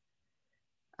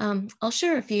 I'll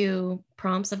share a few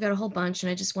prompts. I've got a whole bunch,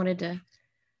 and I just wanted to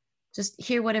just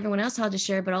hear what everyone else had to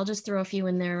share, but I'll just throw a few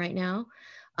in there right now.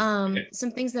 Okay.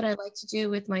 Some things that I like to do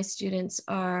with my students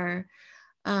are,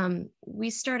 we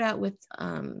start out with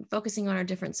focusing on our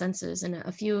different senses, and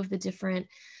a few of the different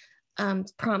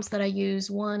prompts that I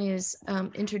use. One is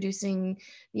introducing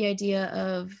the idea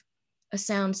of a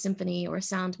sound symphony or a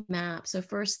sound map. So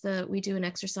first we do an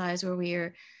exercise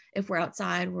where if we're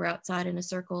outside in a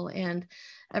circle, and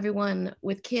everyone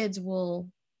with kids will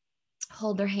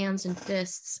hold their hands in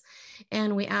fists,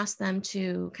 and we ask them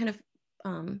to kind of,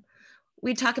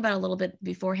 we talk about a little bit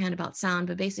beforehand about sound,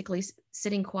 but basically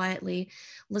sitting quietly,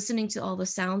 listening to all the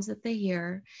sounds that they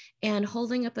hear, and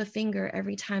holding up a finger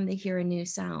every time they hear a new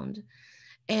sound.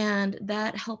 And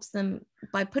that helps them,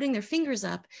 by putting their fingers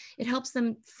up, it helps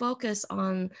them focus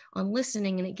on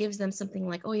listening, and it gives them something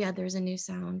like, oh yeah, there's a new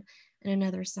sound and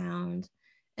another sound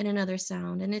and another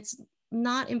sound. And it's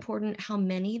not important how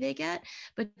many they get,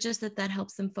 but just that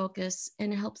helps them focus,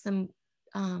 and it helps them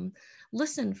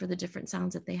listen for the different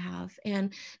sounds that they have.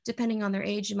 And depending on their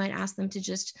age, you might ask them to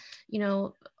just,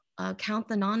 count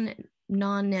the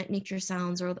non-nature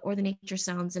sounds or the nature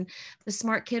sounds. And the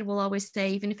smart kid will always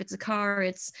say, even if it's a car,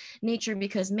 it's nature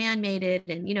because man made it.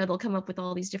 And, they'll come up with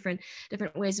all these different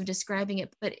ways of describing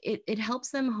it, but it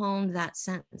helps them hone that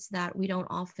sense that we don't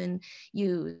often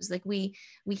use. Like we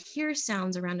hear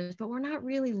sounds around us, but we're not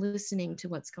really listening to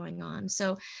what's going on.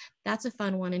 So that's a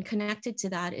fun one. And connected to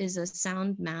that is a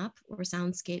sound map or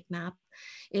soundscape map,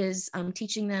 is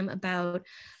teaching them about,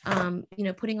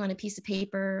 putting on a piece of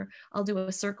paper. I'll do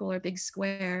a circle or a big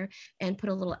square and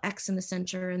put a little X in the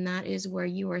center. And that is where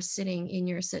you are sitting in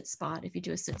your sit spot, if you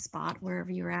do a sit spot, wherever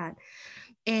you're at.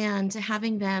 And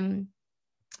having them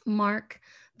mark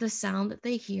the sound that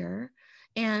they hear,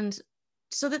 and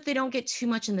so that they don't get too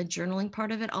much in the journaling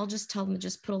part of it, I'll just tell them to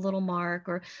just put a little mark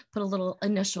or put a little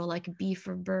initial, like B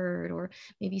for bird or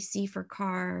maybe C for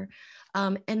car.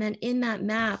 And then in that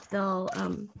map, they'll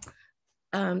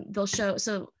show,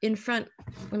 so in front,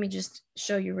 let me just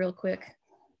show you real quick.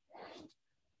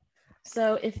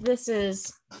 So if this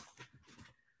is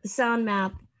the sound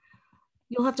map,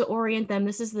 you'll have to orient them.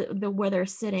 This is the where they're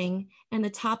sitting, and the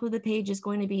top of the page is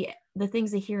going to be the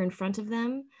things they hear in front of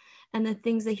them, and the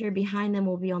things they hear behind them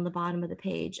will be on the bottom of the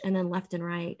page, and then left and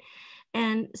right.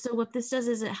 And so what this does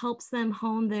is it helps them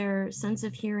hone their sense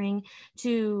of hearing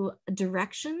to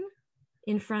direction,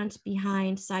 in front,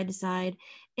 behind, side to side,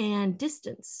 and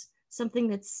distance. Something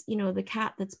that's, the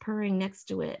cat that's purring next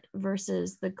to it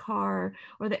versus the car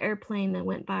or the airplane that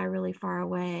went by really far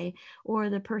away, or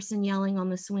the person yelling on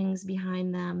the swings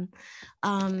behind them.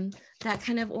 That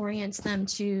kind of orients them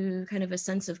to kind of a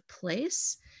sense of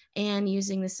place, and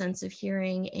using the sense of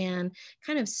hearing, and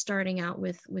kind of starting out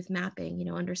with mapping,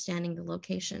 understanding the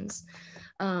locations.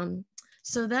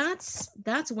 So that's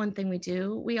one thing we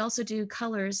do. We also do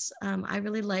colors. I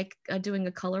really like doing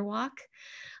a color walk.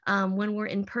 When we're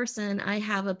in person, I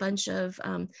have a bunch of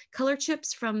color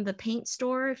chips from the paint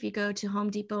store. If you go to Home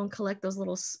Depot and collect those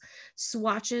little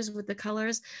swatches with the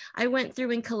colors, I went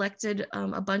through and collected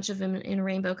a bunch of them in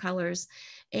rainbow colors.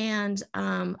 And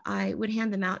I would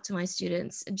hand them out to my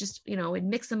students, and just, we'd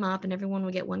mix them up and everyone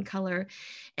would get one color.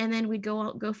 And then we'd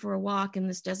go for a walk in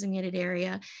this designated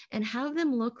area and have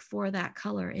them look for that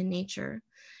color in nature.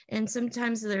 And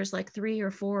sometimes there's like 3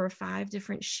 or 4 or 5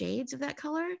 different shades of that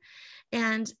color.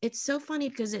 And it's so funny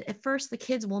because at first the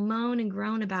kids will moan and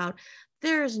groan about,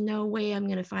 there's no way I'm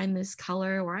going to find this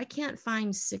color, or I can't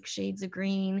find 6 shades of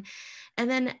green. And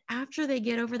then after they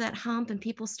get over that hump and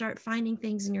people start finding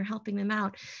things and you're helping them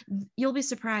out, you'll be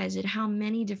surprised at how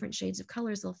many different shades of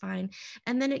colors they'll find.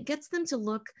 And then it gets them to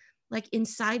look like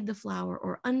inside the flower,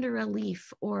 or under a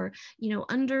leaf, or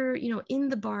under, in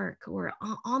the bark, or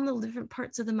on the different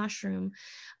parts of the mushroom.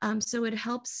 So it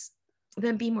helps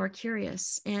them be more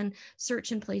curious and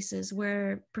search in places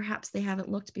where perhaps they haven't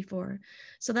looked before.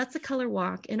 So that's the color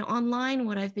walk. And online,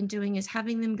 what I've been doing is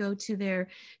having them go to their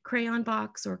crayon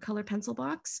box or color pencil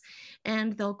box,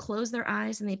 and they'll close their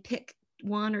eyes and they pick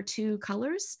 1 or 2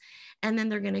 colors, and then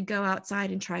they're going to go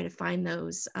outside and try to find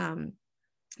those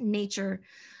nature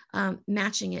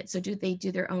matching it. So they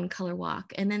do their own color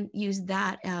walk, and then use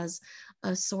that as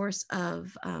a source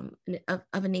of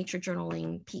a nature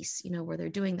journaling piece, where they're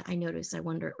doing the I notice, I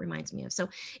wonder, it reminds me of. So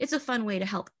it's a fun way to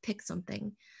help pick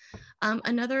something.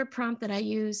 Another prompt that I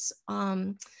use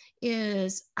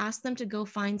is ask them to go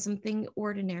find something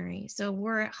ordinary. So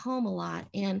we're at home a lot,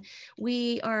 and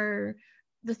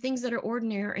the things that are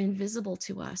ordinary are invisible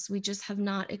to us. We just have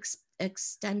not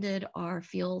extended our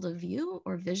field of view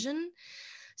or vision.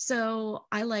 So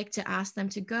I like to ask them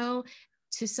to go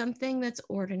to something that's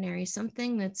ordinary,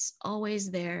 something that's always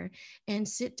there, and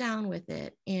sit down with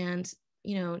it and,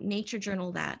 nature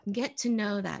journal that, get to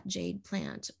know that jade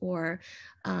plant, or,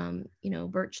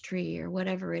 birch tree, or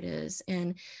whatever it is.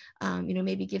 And,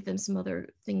 maybe give them some other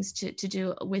things to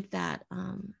do with that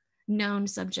known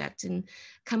subject, and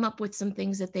come up with some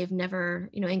things that they've never,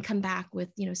 and come back with,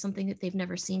 something that they've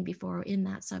never seen before in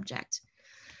that subject.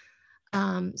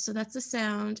 So that's the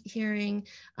sound, hearing.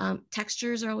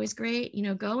 Textures are always great.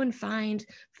 Go and find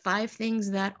 5 things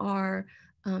that are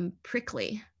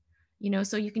prickly,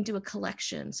 so you can do a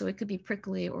collection. So it could be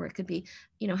prickly, or it could be,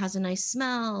 has a nice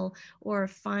smell, or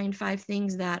find 5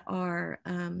 things that are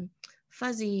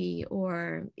fuzzy,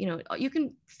 or, you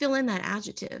can fill in that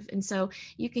adjective. And so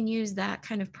you can use that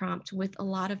kind of prompt with a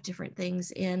lot of different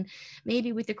things. And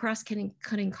maybe with the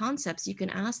cross-cutting concepts, you can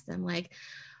ask them like,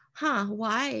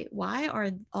 why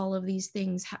are all of these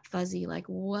things fuzzy? Like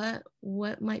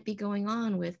what might be going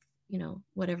on with,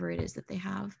 whatever it is that they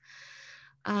have.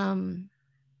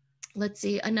 Let's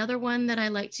see, another one that I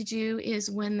like to do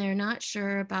is when they're not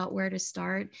sure about where to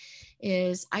start,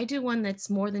 is I do one that's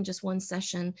more than just one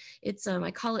session. It's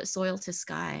I call it Soil to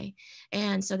Sky.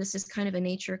 And so this is kind of a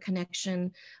nature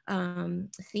connection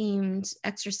themed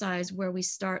exercise where we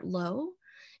start low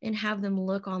and have them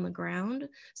look on the ground.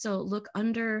 So look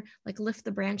under, like lift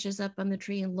the branches up on the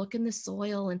tree and look in the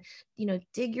soil, and,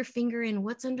 dig your finger in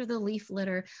what's under the leaf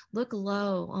litter, look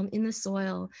low in the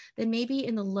soil, then maybe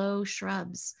in the low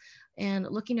shrubs, and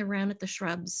looking around at the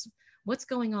shrubs. What's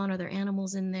going on? Are there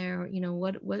animals in there?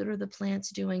 What are the plants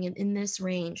doing in this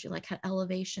range, like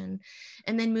elevation?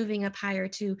 And then moving up higher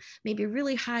to maybe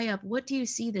really high up. What do you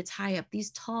see that's high up?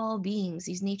 These tall beings,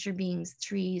 these nature beings,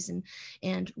 trees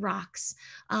and rocks,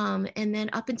 and then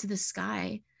up into the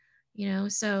sky.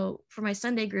 So for my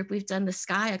Sunday group, we've done the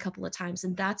sky a couple of times,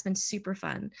 and that's been super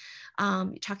fun.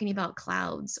 Talking about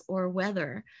clouds or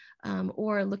weather,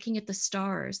 or looking at the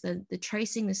stars, the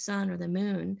tracing the sun or the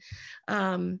moon.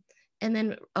 And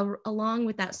then along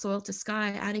with that soil to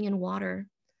sky, adding in water.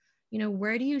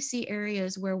 Where do you see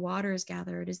areas where water is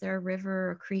gathered? Is there a river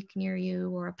or a creek near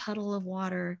you, or a puddle of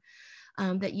water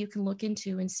that you can look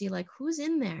into and see, like, who's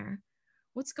in there?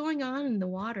 What's going on in the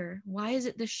water? Why is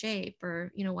it this shape?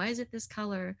 Or, why is it this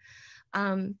color?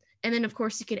 And then of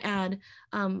course you could add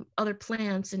other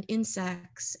plants and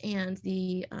insects and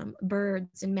the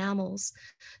birds and mammals.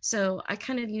 So I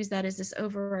kind of use that as this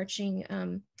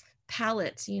overarching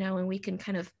palette, and we can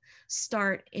kind of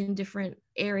start in different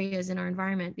areas in our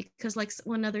environment, because like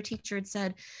one other teacher had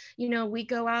said, we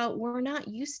go out, we're not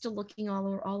used to looking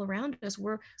all around us.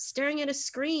 We're staring at a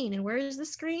screen, and where is the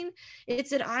screen?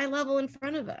 It's at eye level in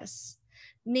front of us.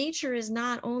 Nature is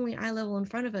not only eye level in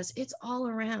front of us, it's all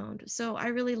around. So I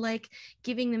really like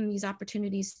giving them these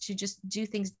opportunities to just do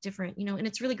things different, and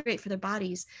it's really great for their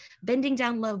bodies. Bending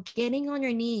down low, getting on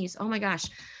your knees. Oh my gosh.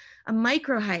 a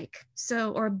micro hike,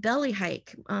 so, or a belly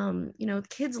hike. You know,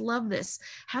 kids love this.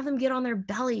 Have them get on their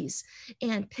bellies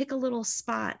and pick a little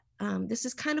spot. This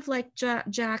is kind of like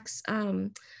Jack's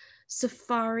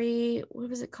safari. What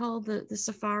was it called? The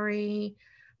safari,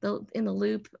 in the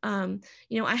loop. You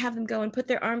know, I have them go and put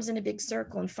their arms in a big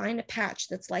circle and find a patch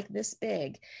that's like this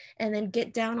big, and then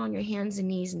get down on your hands and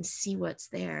knees and see what's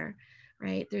there.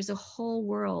 Right? There's a whole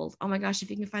world. Oh my gosh, if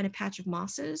you can find a patch of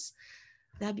mosses,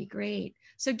 that'd be great.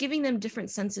 So giving them different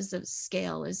senses of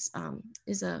scale is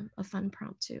a fun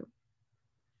prompt too.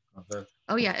 Okay.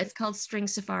 Oh yeah, it's called String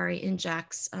Safari in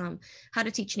Jack's How to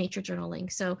Teach Nature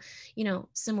Journaling. So, you know,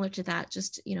 similar to that,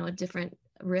 just, you know, a different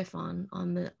riff on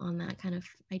that kind of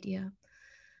idea.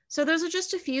 So those are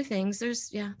just a few things.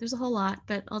 There's a whole lot,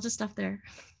 but I'll just stop there.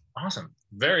 Awesome.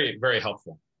 Very, very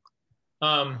helpful.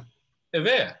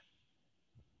 Eve.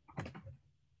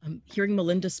 Hearing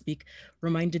Melinda speak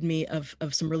reminded me of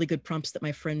some really good prompts that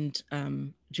my friend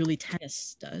Julie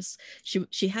Tennis does.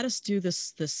 She had us do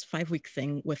this 5-week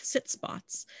thing with sit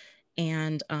spots,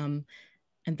 and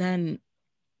then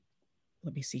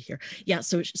let me see here. Yeah,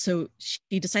 so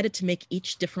she decided to make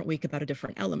each different week about a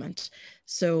different element.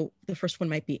 So the first one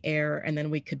might be air, and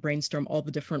then we could brainstorm all the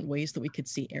different ways that we could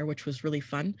see air, which was really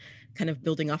fun, kind of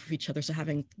building off of each other. So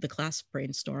having the class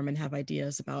brainstorm and have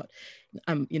ideas about,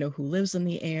 you know, who lives in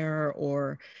the air,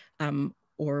 or the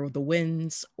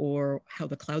winds, or how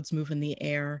the clouds move in the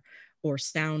air, or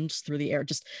sounds through the air,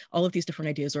 just all of these different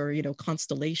ideas, or, you know,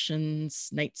 constellations,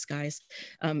 night skies.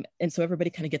 And so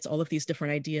everybody kind of gets all of these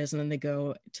different ideas, and then they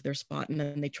go to their spot, and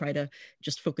then they try to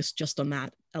just focus just on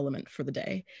that element for the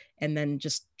day, and then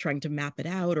just trying to map it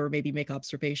out, or maybe make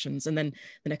observations. And then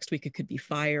the next week it could be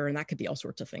fire, and that could be all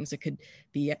sorts of things. It could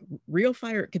be real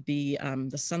fire, it could be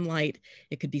the sunlight,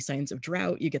 it could be signs of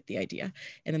drought. You get the idea.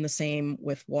 And then the same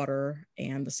with water,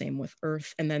 and the same with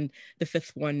earth. And then the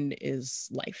 5th one is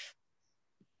life.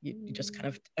 You just kind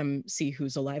of see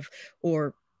who's alive.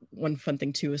 Or one fun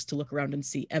thing too is to look around and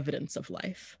see evidence of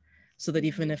life, so that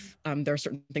even if there are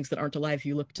certain things that aren't alive,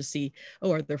 you look to see,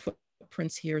 oh, are there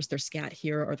footprints here? Is there scat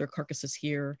here? Are there carcasses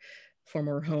here?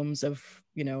 Former homes of,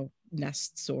 you know,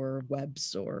 nests or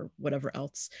webs or whatever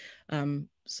else.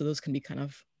 So those can be kind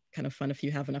of fun if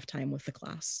you have enough time with the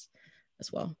class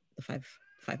as well. The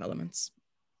five elements.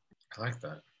 I like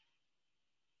that.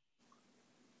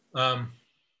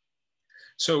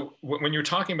 So when you're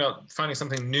talking about finding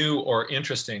something new or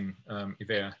interesting,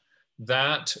 Ivea,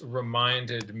 that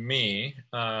reminded me,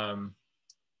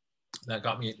 that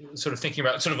got me sort of thinking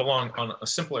about, sort of along on a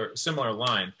similar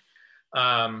line.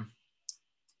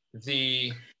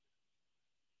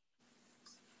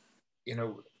 You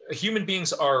know, human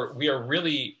beings we are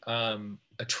really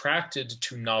attracted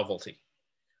to novelty.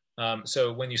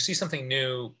 So when you see something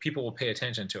new, people will pay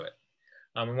attention to it.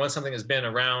 And once something has been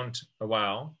around a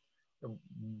while,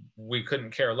 we couldn't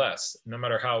care less, no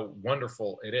matter how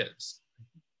wonderful it is.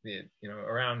 You know,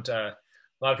 around a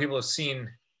lot of people have seen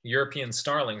European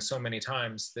starling so many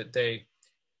times that they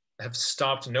have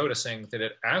stopped noticing that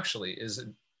it actually is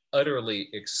an utterly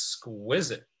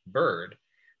exquisite bird,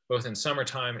 both in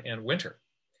summertime and winter.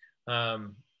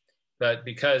 But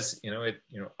because, you know, it,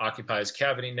 you know, occupies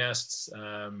cavity nests,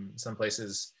 some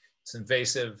places it's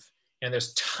invasive, and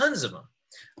there's tons of them.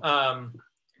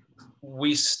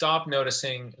 We stop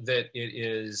noticing that it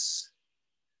is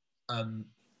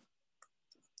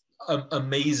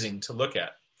amazing to look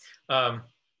at.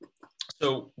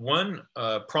 So one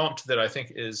prompt that I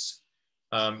think is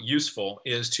useful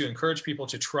is to encourage people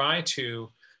to try to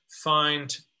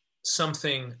find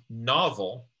something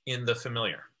novel in the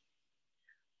familiar,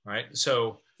 right?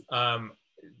 So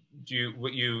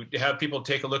you have people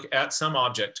take a look at some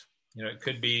object. You know, it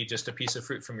could be just a piece of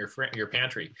fruit from your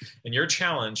pantry. And your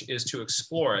challenge is to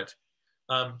explore it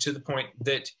to the point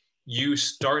that you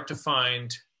start to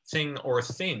find thing or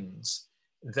things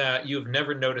that you've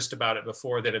never noticed about it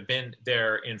before that have been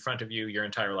there in front of you your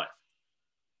entire life.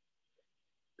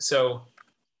 So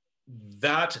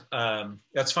that's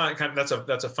fun. That's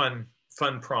a fun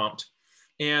prompt.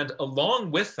 And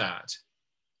along with that,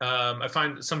 I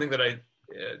find something that I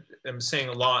am saying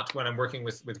a lot when I'm working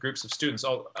with groups of students.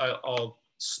 I'll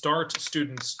start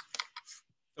students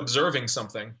observing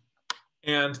something,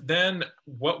 and then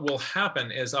what will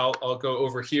happen is I'll go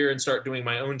over here and start doing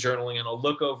my own journaling, and I'll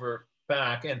look over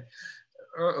back, and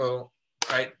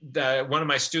right, one of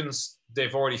my students,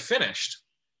 they've already finished,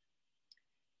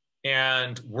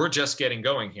 and we're just getting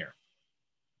going here.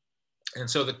 And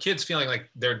so the kid's feeling like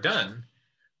they're done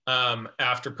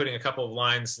after putting a couple of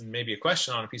lines and maybe a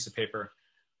question on a piece of paper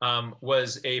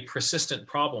was a persistent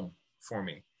problem for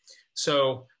me.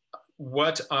 So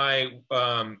what I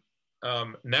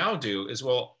now do is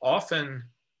we'll often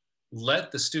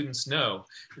let the students know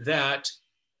that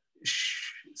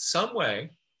some way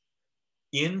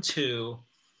into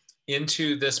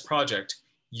this project,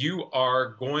 you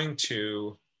are going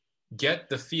to get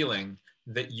the feeling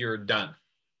that you're done.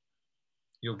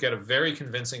 You'll get a very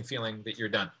convincing feeling that you're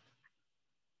done.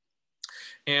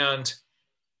 And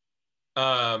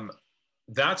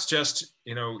that's just,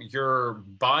 you know, your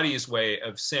body's way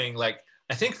of saying, like,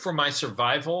 I think for my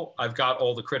survival, I've got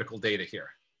all the critical data here.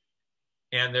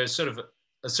 And there's sort of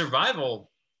a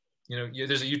survival, you know,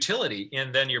 there's a utility,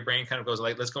 and then your brain kind of goes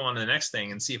like, let's go on to the next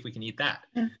thing and see if we can eat that.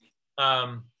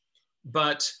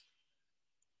 But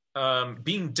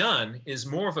being done is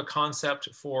more of a concept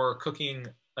for cooking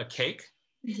a cake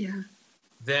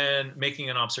than making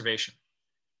an observation.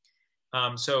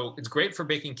 So it's great for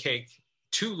baking cake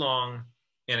too long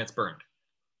and it's burned.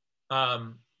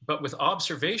 But with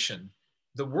observation,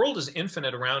 the world is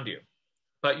infinite around you,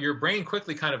 but your brain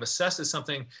quickly kind of assesses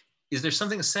something. Is there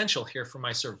something essential here for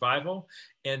my survival?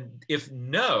 And if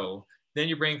no, then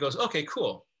your brain goes, okay,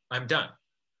 cool, I'm done.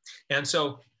 And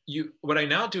so what I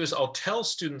now do is I'll tell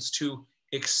students to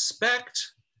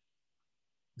expect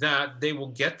that they will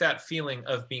get that feeling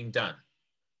of being done.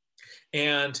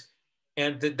 And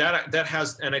that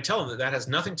has, and I tell them that has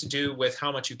nothing to do with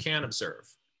how much you can observe.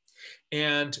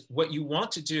 And what you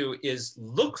want to do is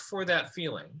look for that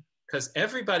feeling, because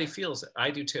everybody feels it.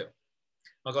 I do too.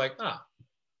 I'll go like,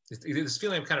 this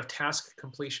feeling of kind of task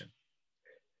completion.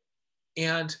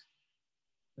 And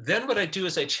then what I do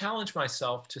is I challenge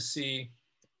myself to see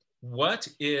what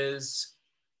is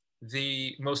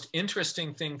the most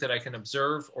interesting thing that I can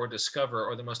observe or discover,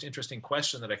 or the most interesting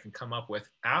question that I can come up with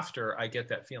after I get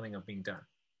that feeling of being done.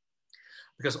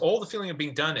 Because all the feeling of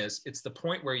being done is, it's the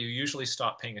point where you usually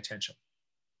stop paying attention.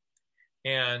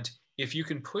 And if you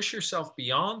can push yourself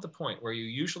beyond the point where you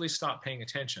usually stop paying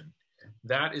attention,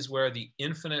 that is where the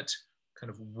infinite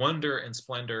kind of wonder and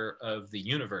splendor of the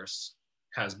universe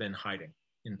has been hiding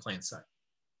in plain sight.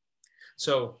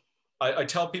 So I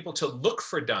tell people to look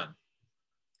for done.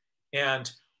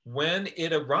 And when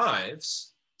it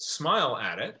arrives, smile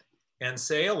at it and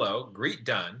say hello, greet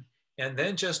done, and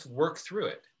then just work through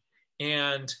it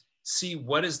and see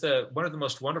what are the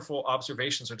most wonderful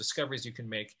observations or discoveries you can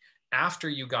make after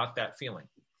you got that feeling.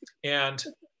 And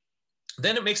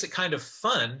then it makes it kind of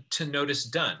fun to notice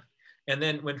done. And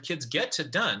then when kids get to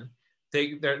done,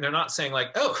 they're not saying like,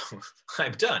 oh,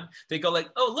 I'm done. They go like,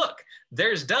 oh, look,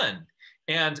 there's done.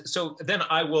 And so then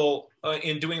I will,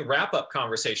 in doing wrap-up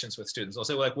conversations with students, I'll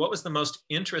say, like, what was the most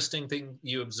interesting thing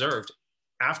you observed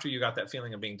after you got that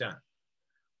feeling of being done?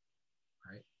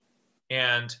 Right?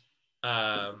 And,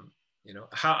 you know,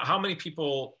 how many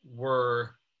people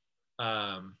were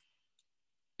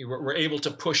able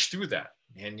to push through that?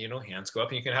 And, you know, hands go up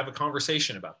and you can have a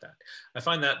conversation about that. I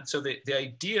find that, so the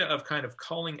idea of kind of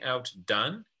calling out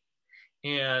done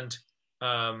and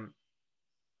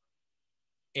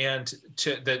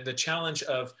to the challenge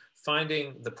of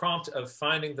finding the prompt of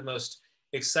finding the most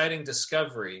exciting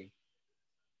discovery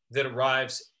that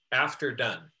arrives after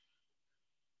done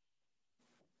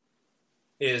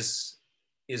is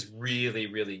really,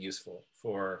 really useful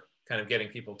for kind of getting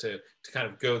people to kind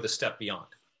of go the step beyond.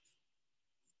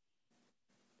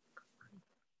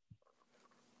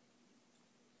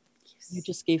 You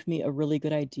just gave me a really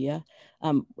good idea.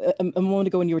 A moment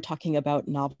ago when you were talking about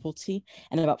novelty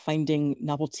and about finding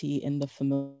novelty in the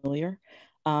familiar,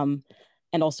 and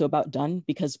also about done,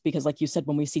 because like you said,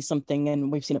 when we see something and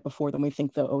we've seen it before, then we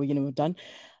think that, oh, you know, done.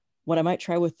 What I might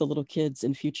try with the little kids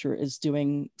in future is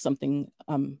doing something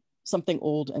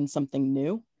old and something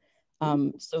new.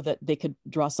 So that they could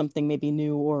draw something maybe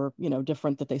new or, you know,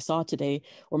 different that they saw today,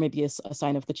 or maybe a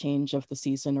sign of the change of the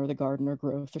season or the garden or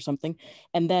growth or something.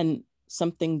 And then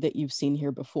something that you've seen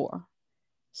here before,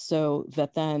 so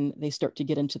that then they start to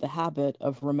get into the habit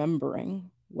of remembering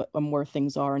where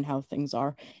things are and how things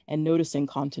are, and noticing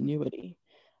continuity.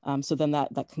 So then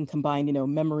that can combine, you know,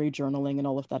 memory journaling and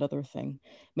all of that other thing.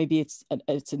 Maybe it's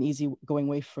an easy going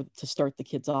way to start the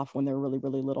kids off when they're really,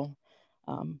 really little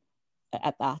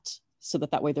at that, so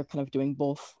that way they're kind of doing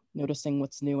both, noticing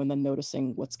what's new and then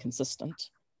noticing what's consistent.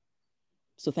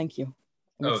 So thank you.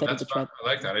 Oh, that's fun. I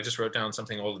like that. I just wrote down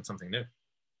something old and something new.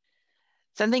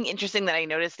 Something interesting that I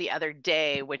noticed the other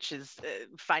day, which is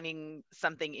finding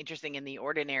something interesting in the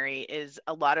ordinary, is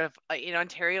a lot of, in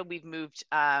Ontario, we've moved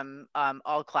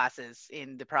all classes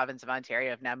in the province of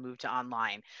Ontario have now moved to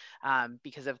online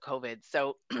because of COVID.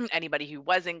 So anybody who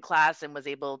was in class and was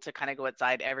able to kind of go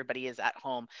outside, everybody is at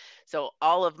home. So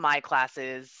all of my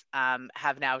classes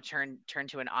have now turned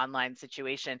to an online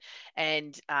situation,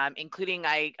 and including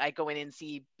I go in and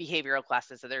see behavioral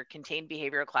classes. So they're contained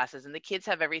behavioral classes, and the kids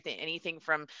have anything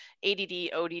from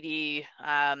ADD, ODD,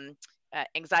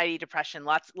 anxiety, depression,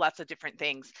 lots of different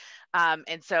things.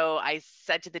 And so I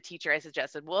said to the teacher, I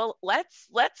suggested, well, let's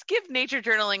give nature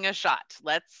journaling a shot.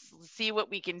 Let's see what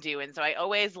we can do. And so I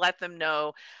always let them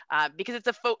know, because it's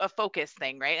a focus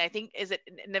thing, right? I think, is it,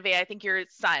 Nevaeh, I think your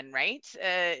son, right?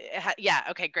 Yeah,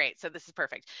 okay, great. So this is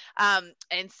perfect.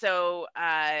 And so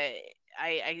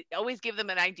I always give them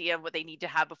an idea of what they need to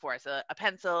have before us, a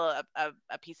pencil,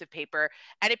 a piece of paper,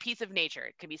 and a piece of nature.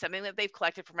 It can be something that they've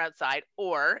collected from outside,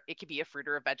 or it could be a fruit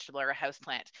or a vegetable or a house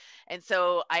plant. And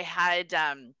so I had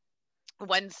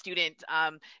one student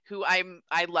who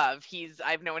I love.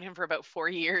 I've known him for about 4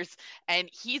 years, and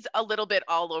he's a little bit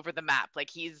all over the map. Like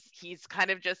he's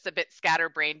kind of just a bit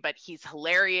scatterbrained, but he's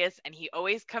hilarious, and he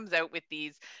always comes out with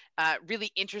these really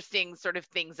interesting sort of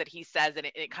things that he says, and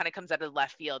it kind of comes out of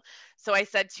left field. So I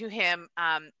said to him,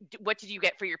 what did you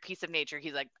get for your piece of nature?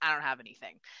 He's like, I don't have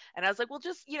anything. And I was like, well,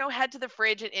 just, head to the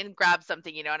fridge and grab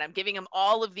something, and I'm giving him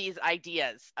all of these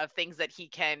ideas of things that he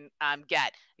can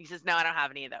get. He says, no, I don't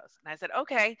have any of those. And I said,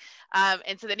 okay.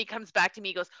 And so then he comes back to me,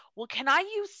 he goes, well, can I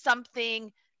use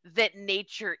something that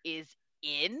nature is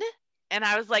in? And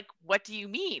I was like, what do you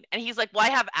mean? And he's like, well, I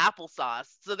have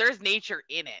applesauce, so there's nature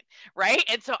in it, right?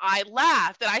 And so I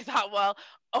laughed, and I thought, well,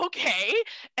 okay.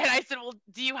 And I said, well,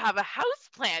 do you have a house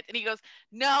plant? And he goes,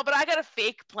 no, but I got a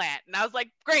fake plant. And I was like,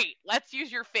 great, let's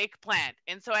use your fake plant.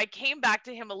 And so I came back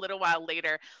to him a little while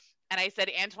later, and I said,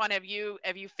 Antoine, have you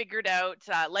figured out,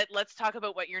 let's talk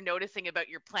about what you're noticing about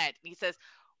your plant. And he says,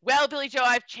 well, Billy Joe,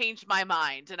 I've changed my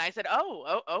mind. And I said,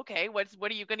 oh, okay, what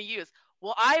are you going to use?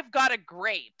 Well, I've got a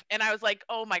grape. And I was like,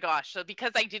 oh my gosh. So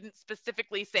because I didn't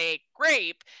specifically say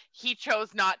grape, he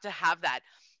chose not to have that.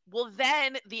 Well,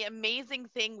 then the amazing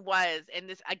thing was, and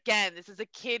this is a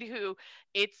kid who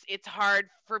it's hard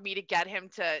for me to get him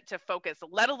to focus,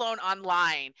 let alone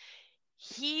online.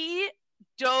 He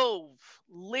dove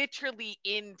literally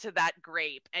into that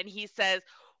grape, and he says,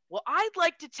 well, I'd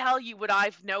like to tell you what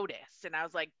I've noticed. And I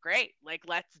was like, great, like,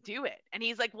 let's do it. And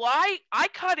he's like, well, I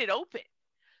cut it open,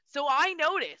 so I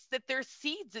noticed that there's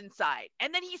seeds inside.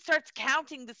 And then he starts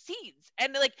counting the seeds.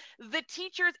 And like the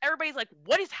teachers, everybody's like,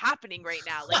 what is happening right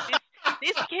now? Like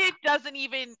this kid doesn't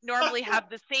even normally have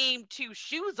the same 2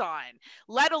 shoes on,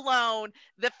 let alone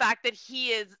the fact that he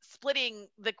is splitting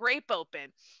the grape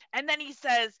open. And then he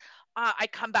says, I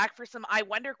come back for some I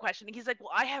wonder question. And he's like,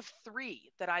 well, I have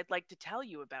 3 that I'd like to tell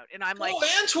you about. And I'm like,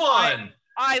 oh, Antoine,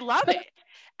 I love it.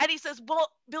 And he says, well,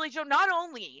 Billy Joe, not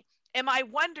only am I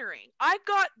wondering, I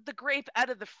got the grape out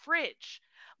of the fridge,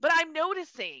 but I'm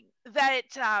noticing that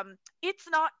it's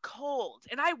not cold.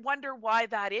 And I wonder why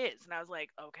that is. And I was like,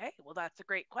 okay, well, that's a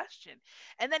great question.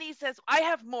 And then he says, I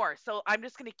have more, so I'm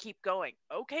just going to keep going.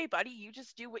 Okay, buddy, you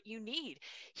just do what you need.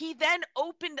 He then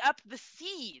opened up the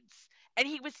seeds, and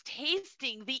he was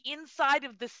tasting the inside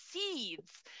of the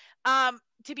seeds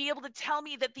to be able to tell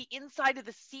me that the inside of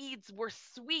the seeds were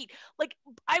sweet. Like,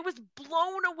 I was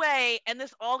blown away, and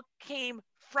this all came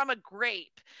from a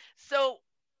grape. So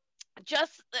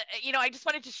just I just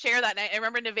wanted to share that. And I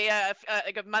remember, Nevaeh,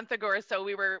 like a month ago or so,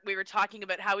 we were talking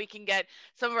about how we can get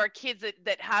some of our kids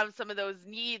that have some of those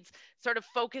needs sort of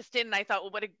focused in. And I thought,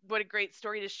 well, what a great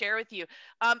story to share with you.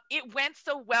 It went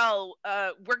so well.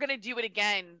 We're going to do it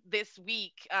again this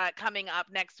week, coming up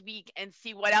next week, and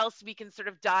see what else we can sort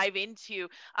of dive into.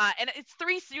 And it's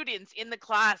 3 students in the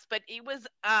class, but it was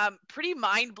pretty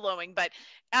mind blowing. But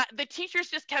the teachers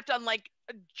just kept on like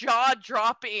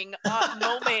jaw-dropping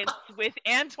moments with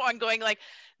Antoine going like,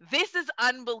 this is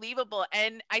unbelievable.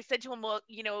 And I said to him, well,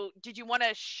 did you want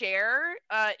to share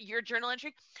your journal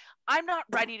entry? I'm not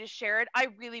ready to share it. I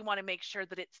really want to make sure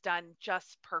that it's done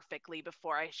just perfectly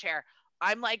before I share.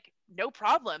 I'm like, no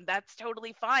problem. That's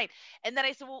totally fine. And then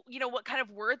I said, well, what kind of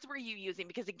words were you using?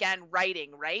 Because again,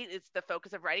 writing, right? It's the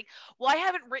focus of writing. Well, I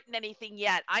haven't written anything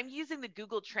yet. I'm using the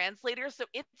Google Translator, so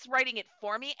it's writing it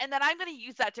for me. And then I'm going to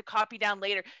use that to copy down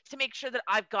later to make sure that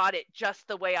I've got it just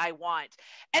the way I want.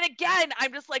 And again,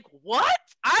 I'm just like, what?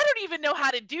 I don't even know how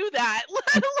to do that,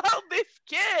 let alone this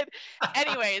kid.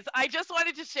 Anyways, I just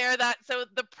wanted to share that. So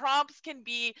the prompts can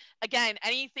be, again,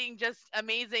 anything just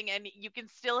amazing. And you can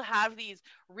still have these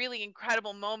really having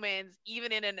incredible moments,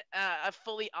 even in a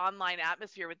fully online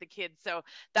atmosphere with the kids. So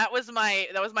that was my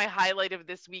highlight of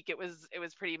this week. It was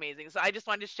pretty amazing. So I just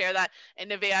wanted to share that.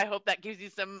 And Nevaeh, I hope that gives you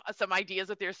some ideas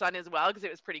with your son as well, because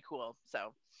it was pretty cool.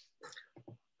 So.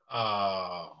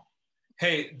 Oh,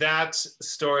 hey, that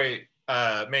story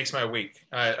makes my week.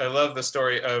 I love the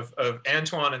story of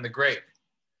Antoine and the grape.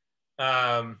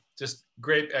 Just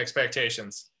great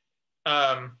expectations.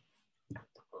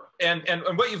 And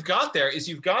what you've got there is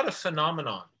you've got a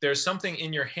phenomenon. There's something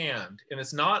in your hand, and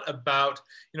it's not about,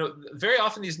 very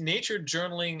often these nature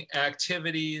journaling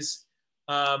activities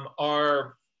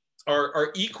are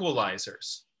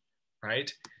equalizers,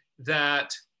 right?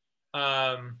 That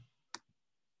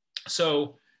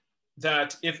so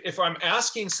that if I'm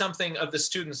asking something of the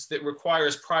students that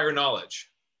requires prior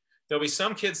knowledge, there'll be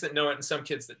some kids that know it and some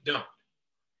kids that don't.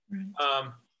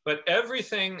 Right. But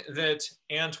everything that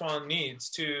Antoine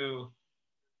needs to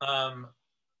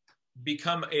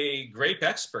become a grape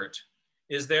expert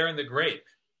is there in the grape.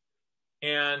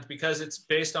 And because it's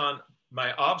based on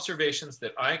my observations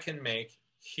that I can make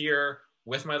here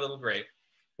with my little grape,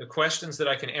 the questions that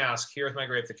I can ask here with my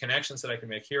grape, the connections that I can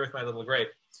make here with my little grape,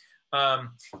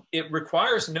 it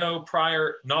requires no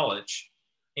prior knowledge.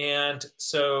 And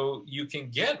so you can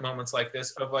get moments like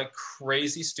this of like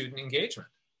crazy student engagement.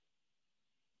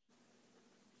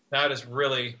 That is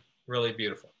really, really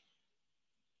beautiful.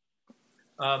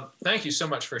 Thank you so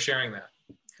much for sharing that.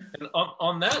 And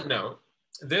on that note,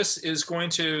 this is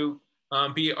going to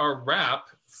be our wrap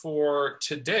for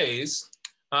today's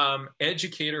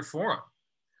Educator Forum.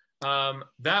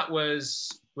 That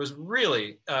was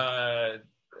really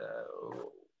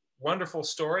wonderful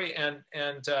story, and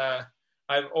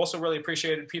I've also really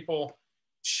appreciated people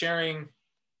sharing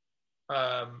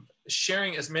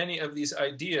as many of these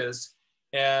ideas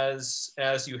as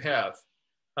you have.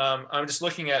 I'm just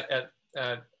looking at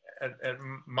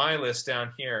my list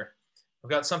down here. I've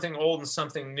got something old and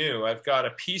something new. I've got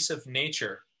a piece of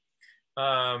nature.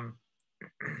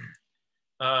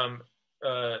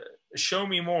 Show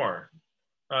me more.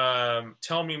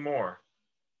 Tell me more.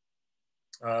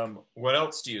 What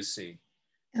else do you see?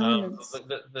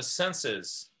 The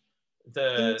senses,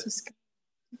 the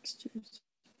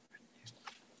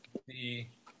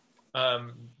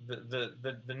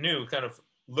new kind of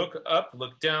look up,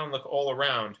 look down, look all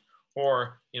around,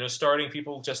 or starting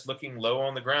people just looking low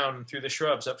on the ground and through the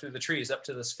shrubs, up through the trees, up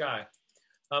to the sky.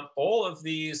 All of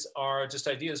these are just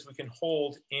ideas we can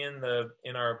hold in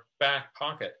our back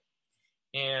pocket,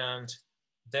 and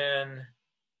then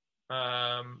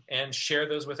and share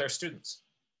those with our students.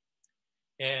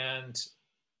 And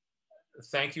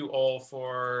thank you all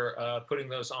for putting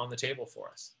those on the table for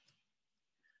us.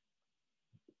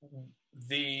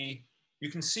 You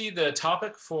can see the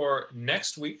topic for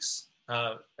next week's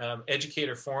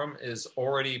Educator Forum is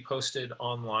already posted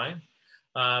online.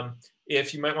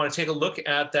 If you might want to take a look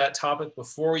at that topic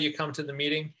before you come to the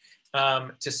meeting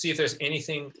to see if there's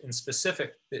anything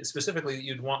specifically that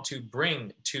you'd want to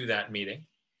bring to that meeting.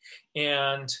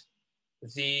 And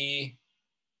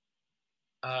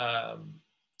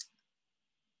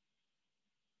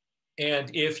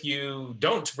and if you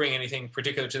don't bring anything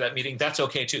particular to that meeting, that's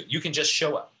okay too. You can just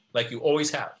show up like you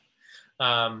always have.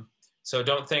 So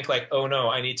don't think like, oh no,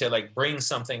 I need to like bring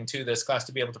something to this class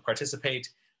to be able to participate.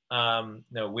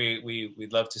 No,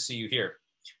 we'd love to see you here.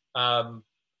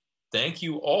 Thank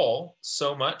you all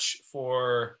so much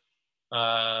for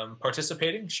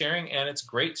participating, sharing, and it's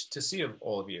great to see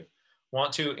all of you.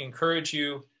 Want to encourage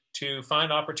you to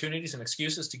find opportunities and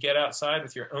excuses to get outside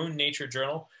with your own nature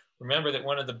journal. Remember that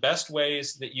one of the best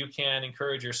ways that you can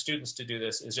encourage your students to do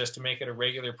this is just to make it a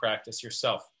regular practice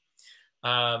yourself.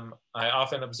 I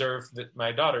often observe that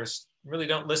my daughters really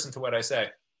don't listen to what I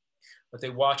say, but they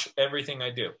watch everything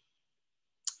I do.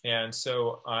 And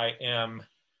so I am,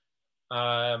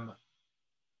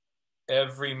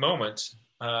 every moment,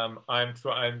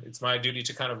 it's my duty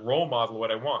to kind of role model what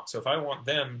I want. So if I want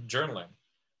them journaling,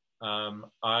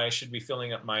 I should be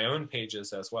filling up my own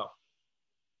pages as well.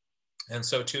 And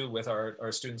so too with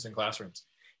our students in classrooms.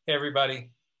 Hey, everybody,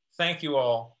 thank you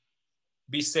all.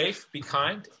 Be safe, be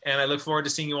kind, and I look forward to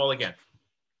seeing you all again.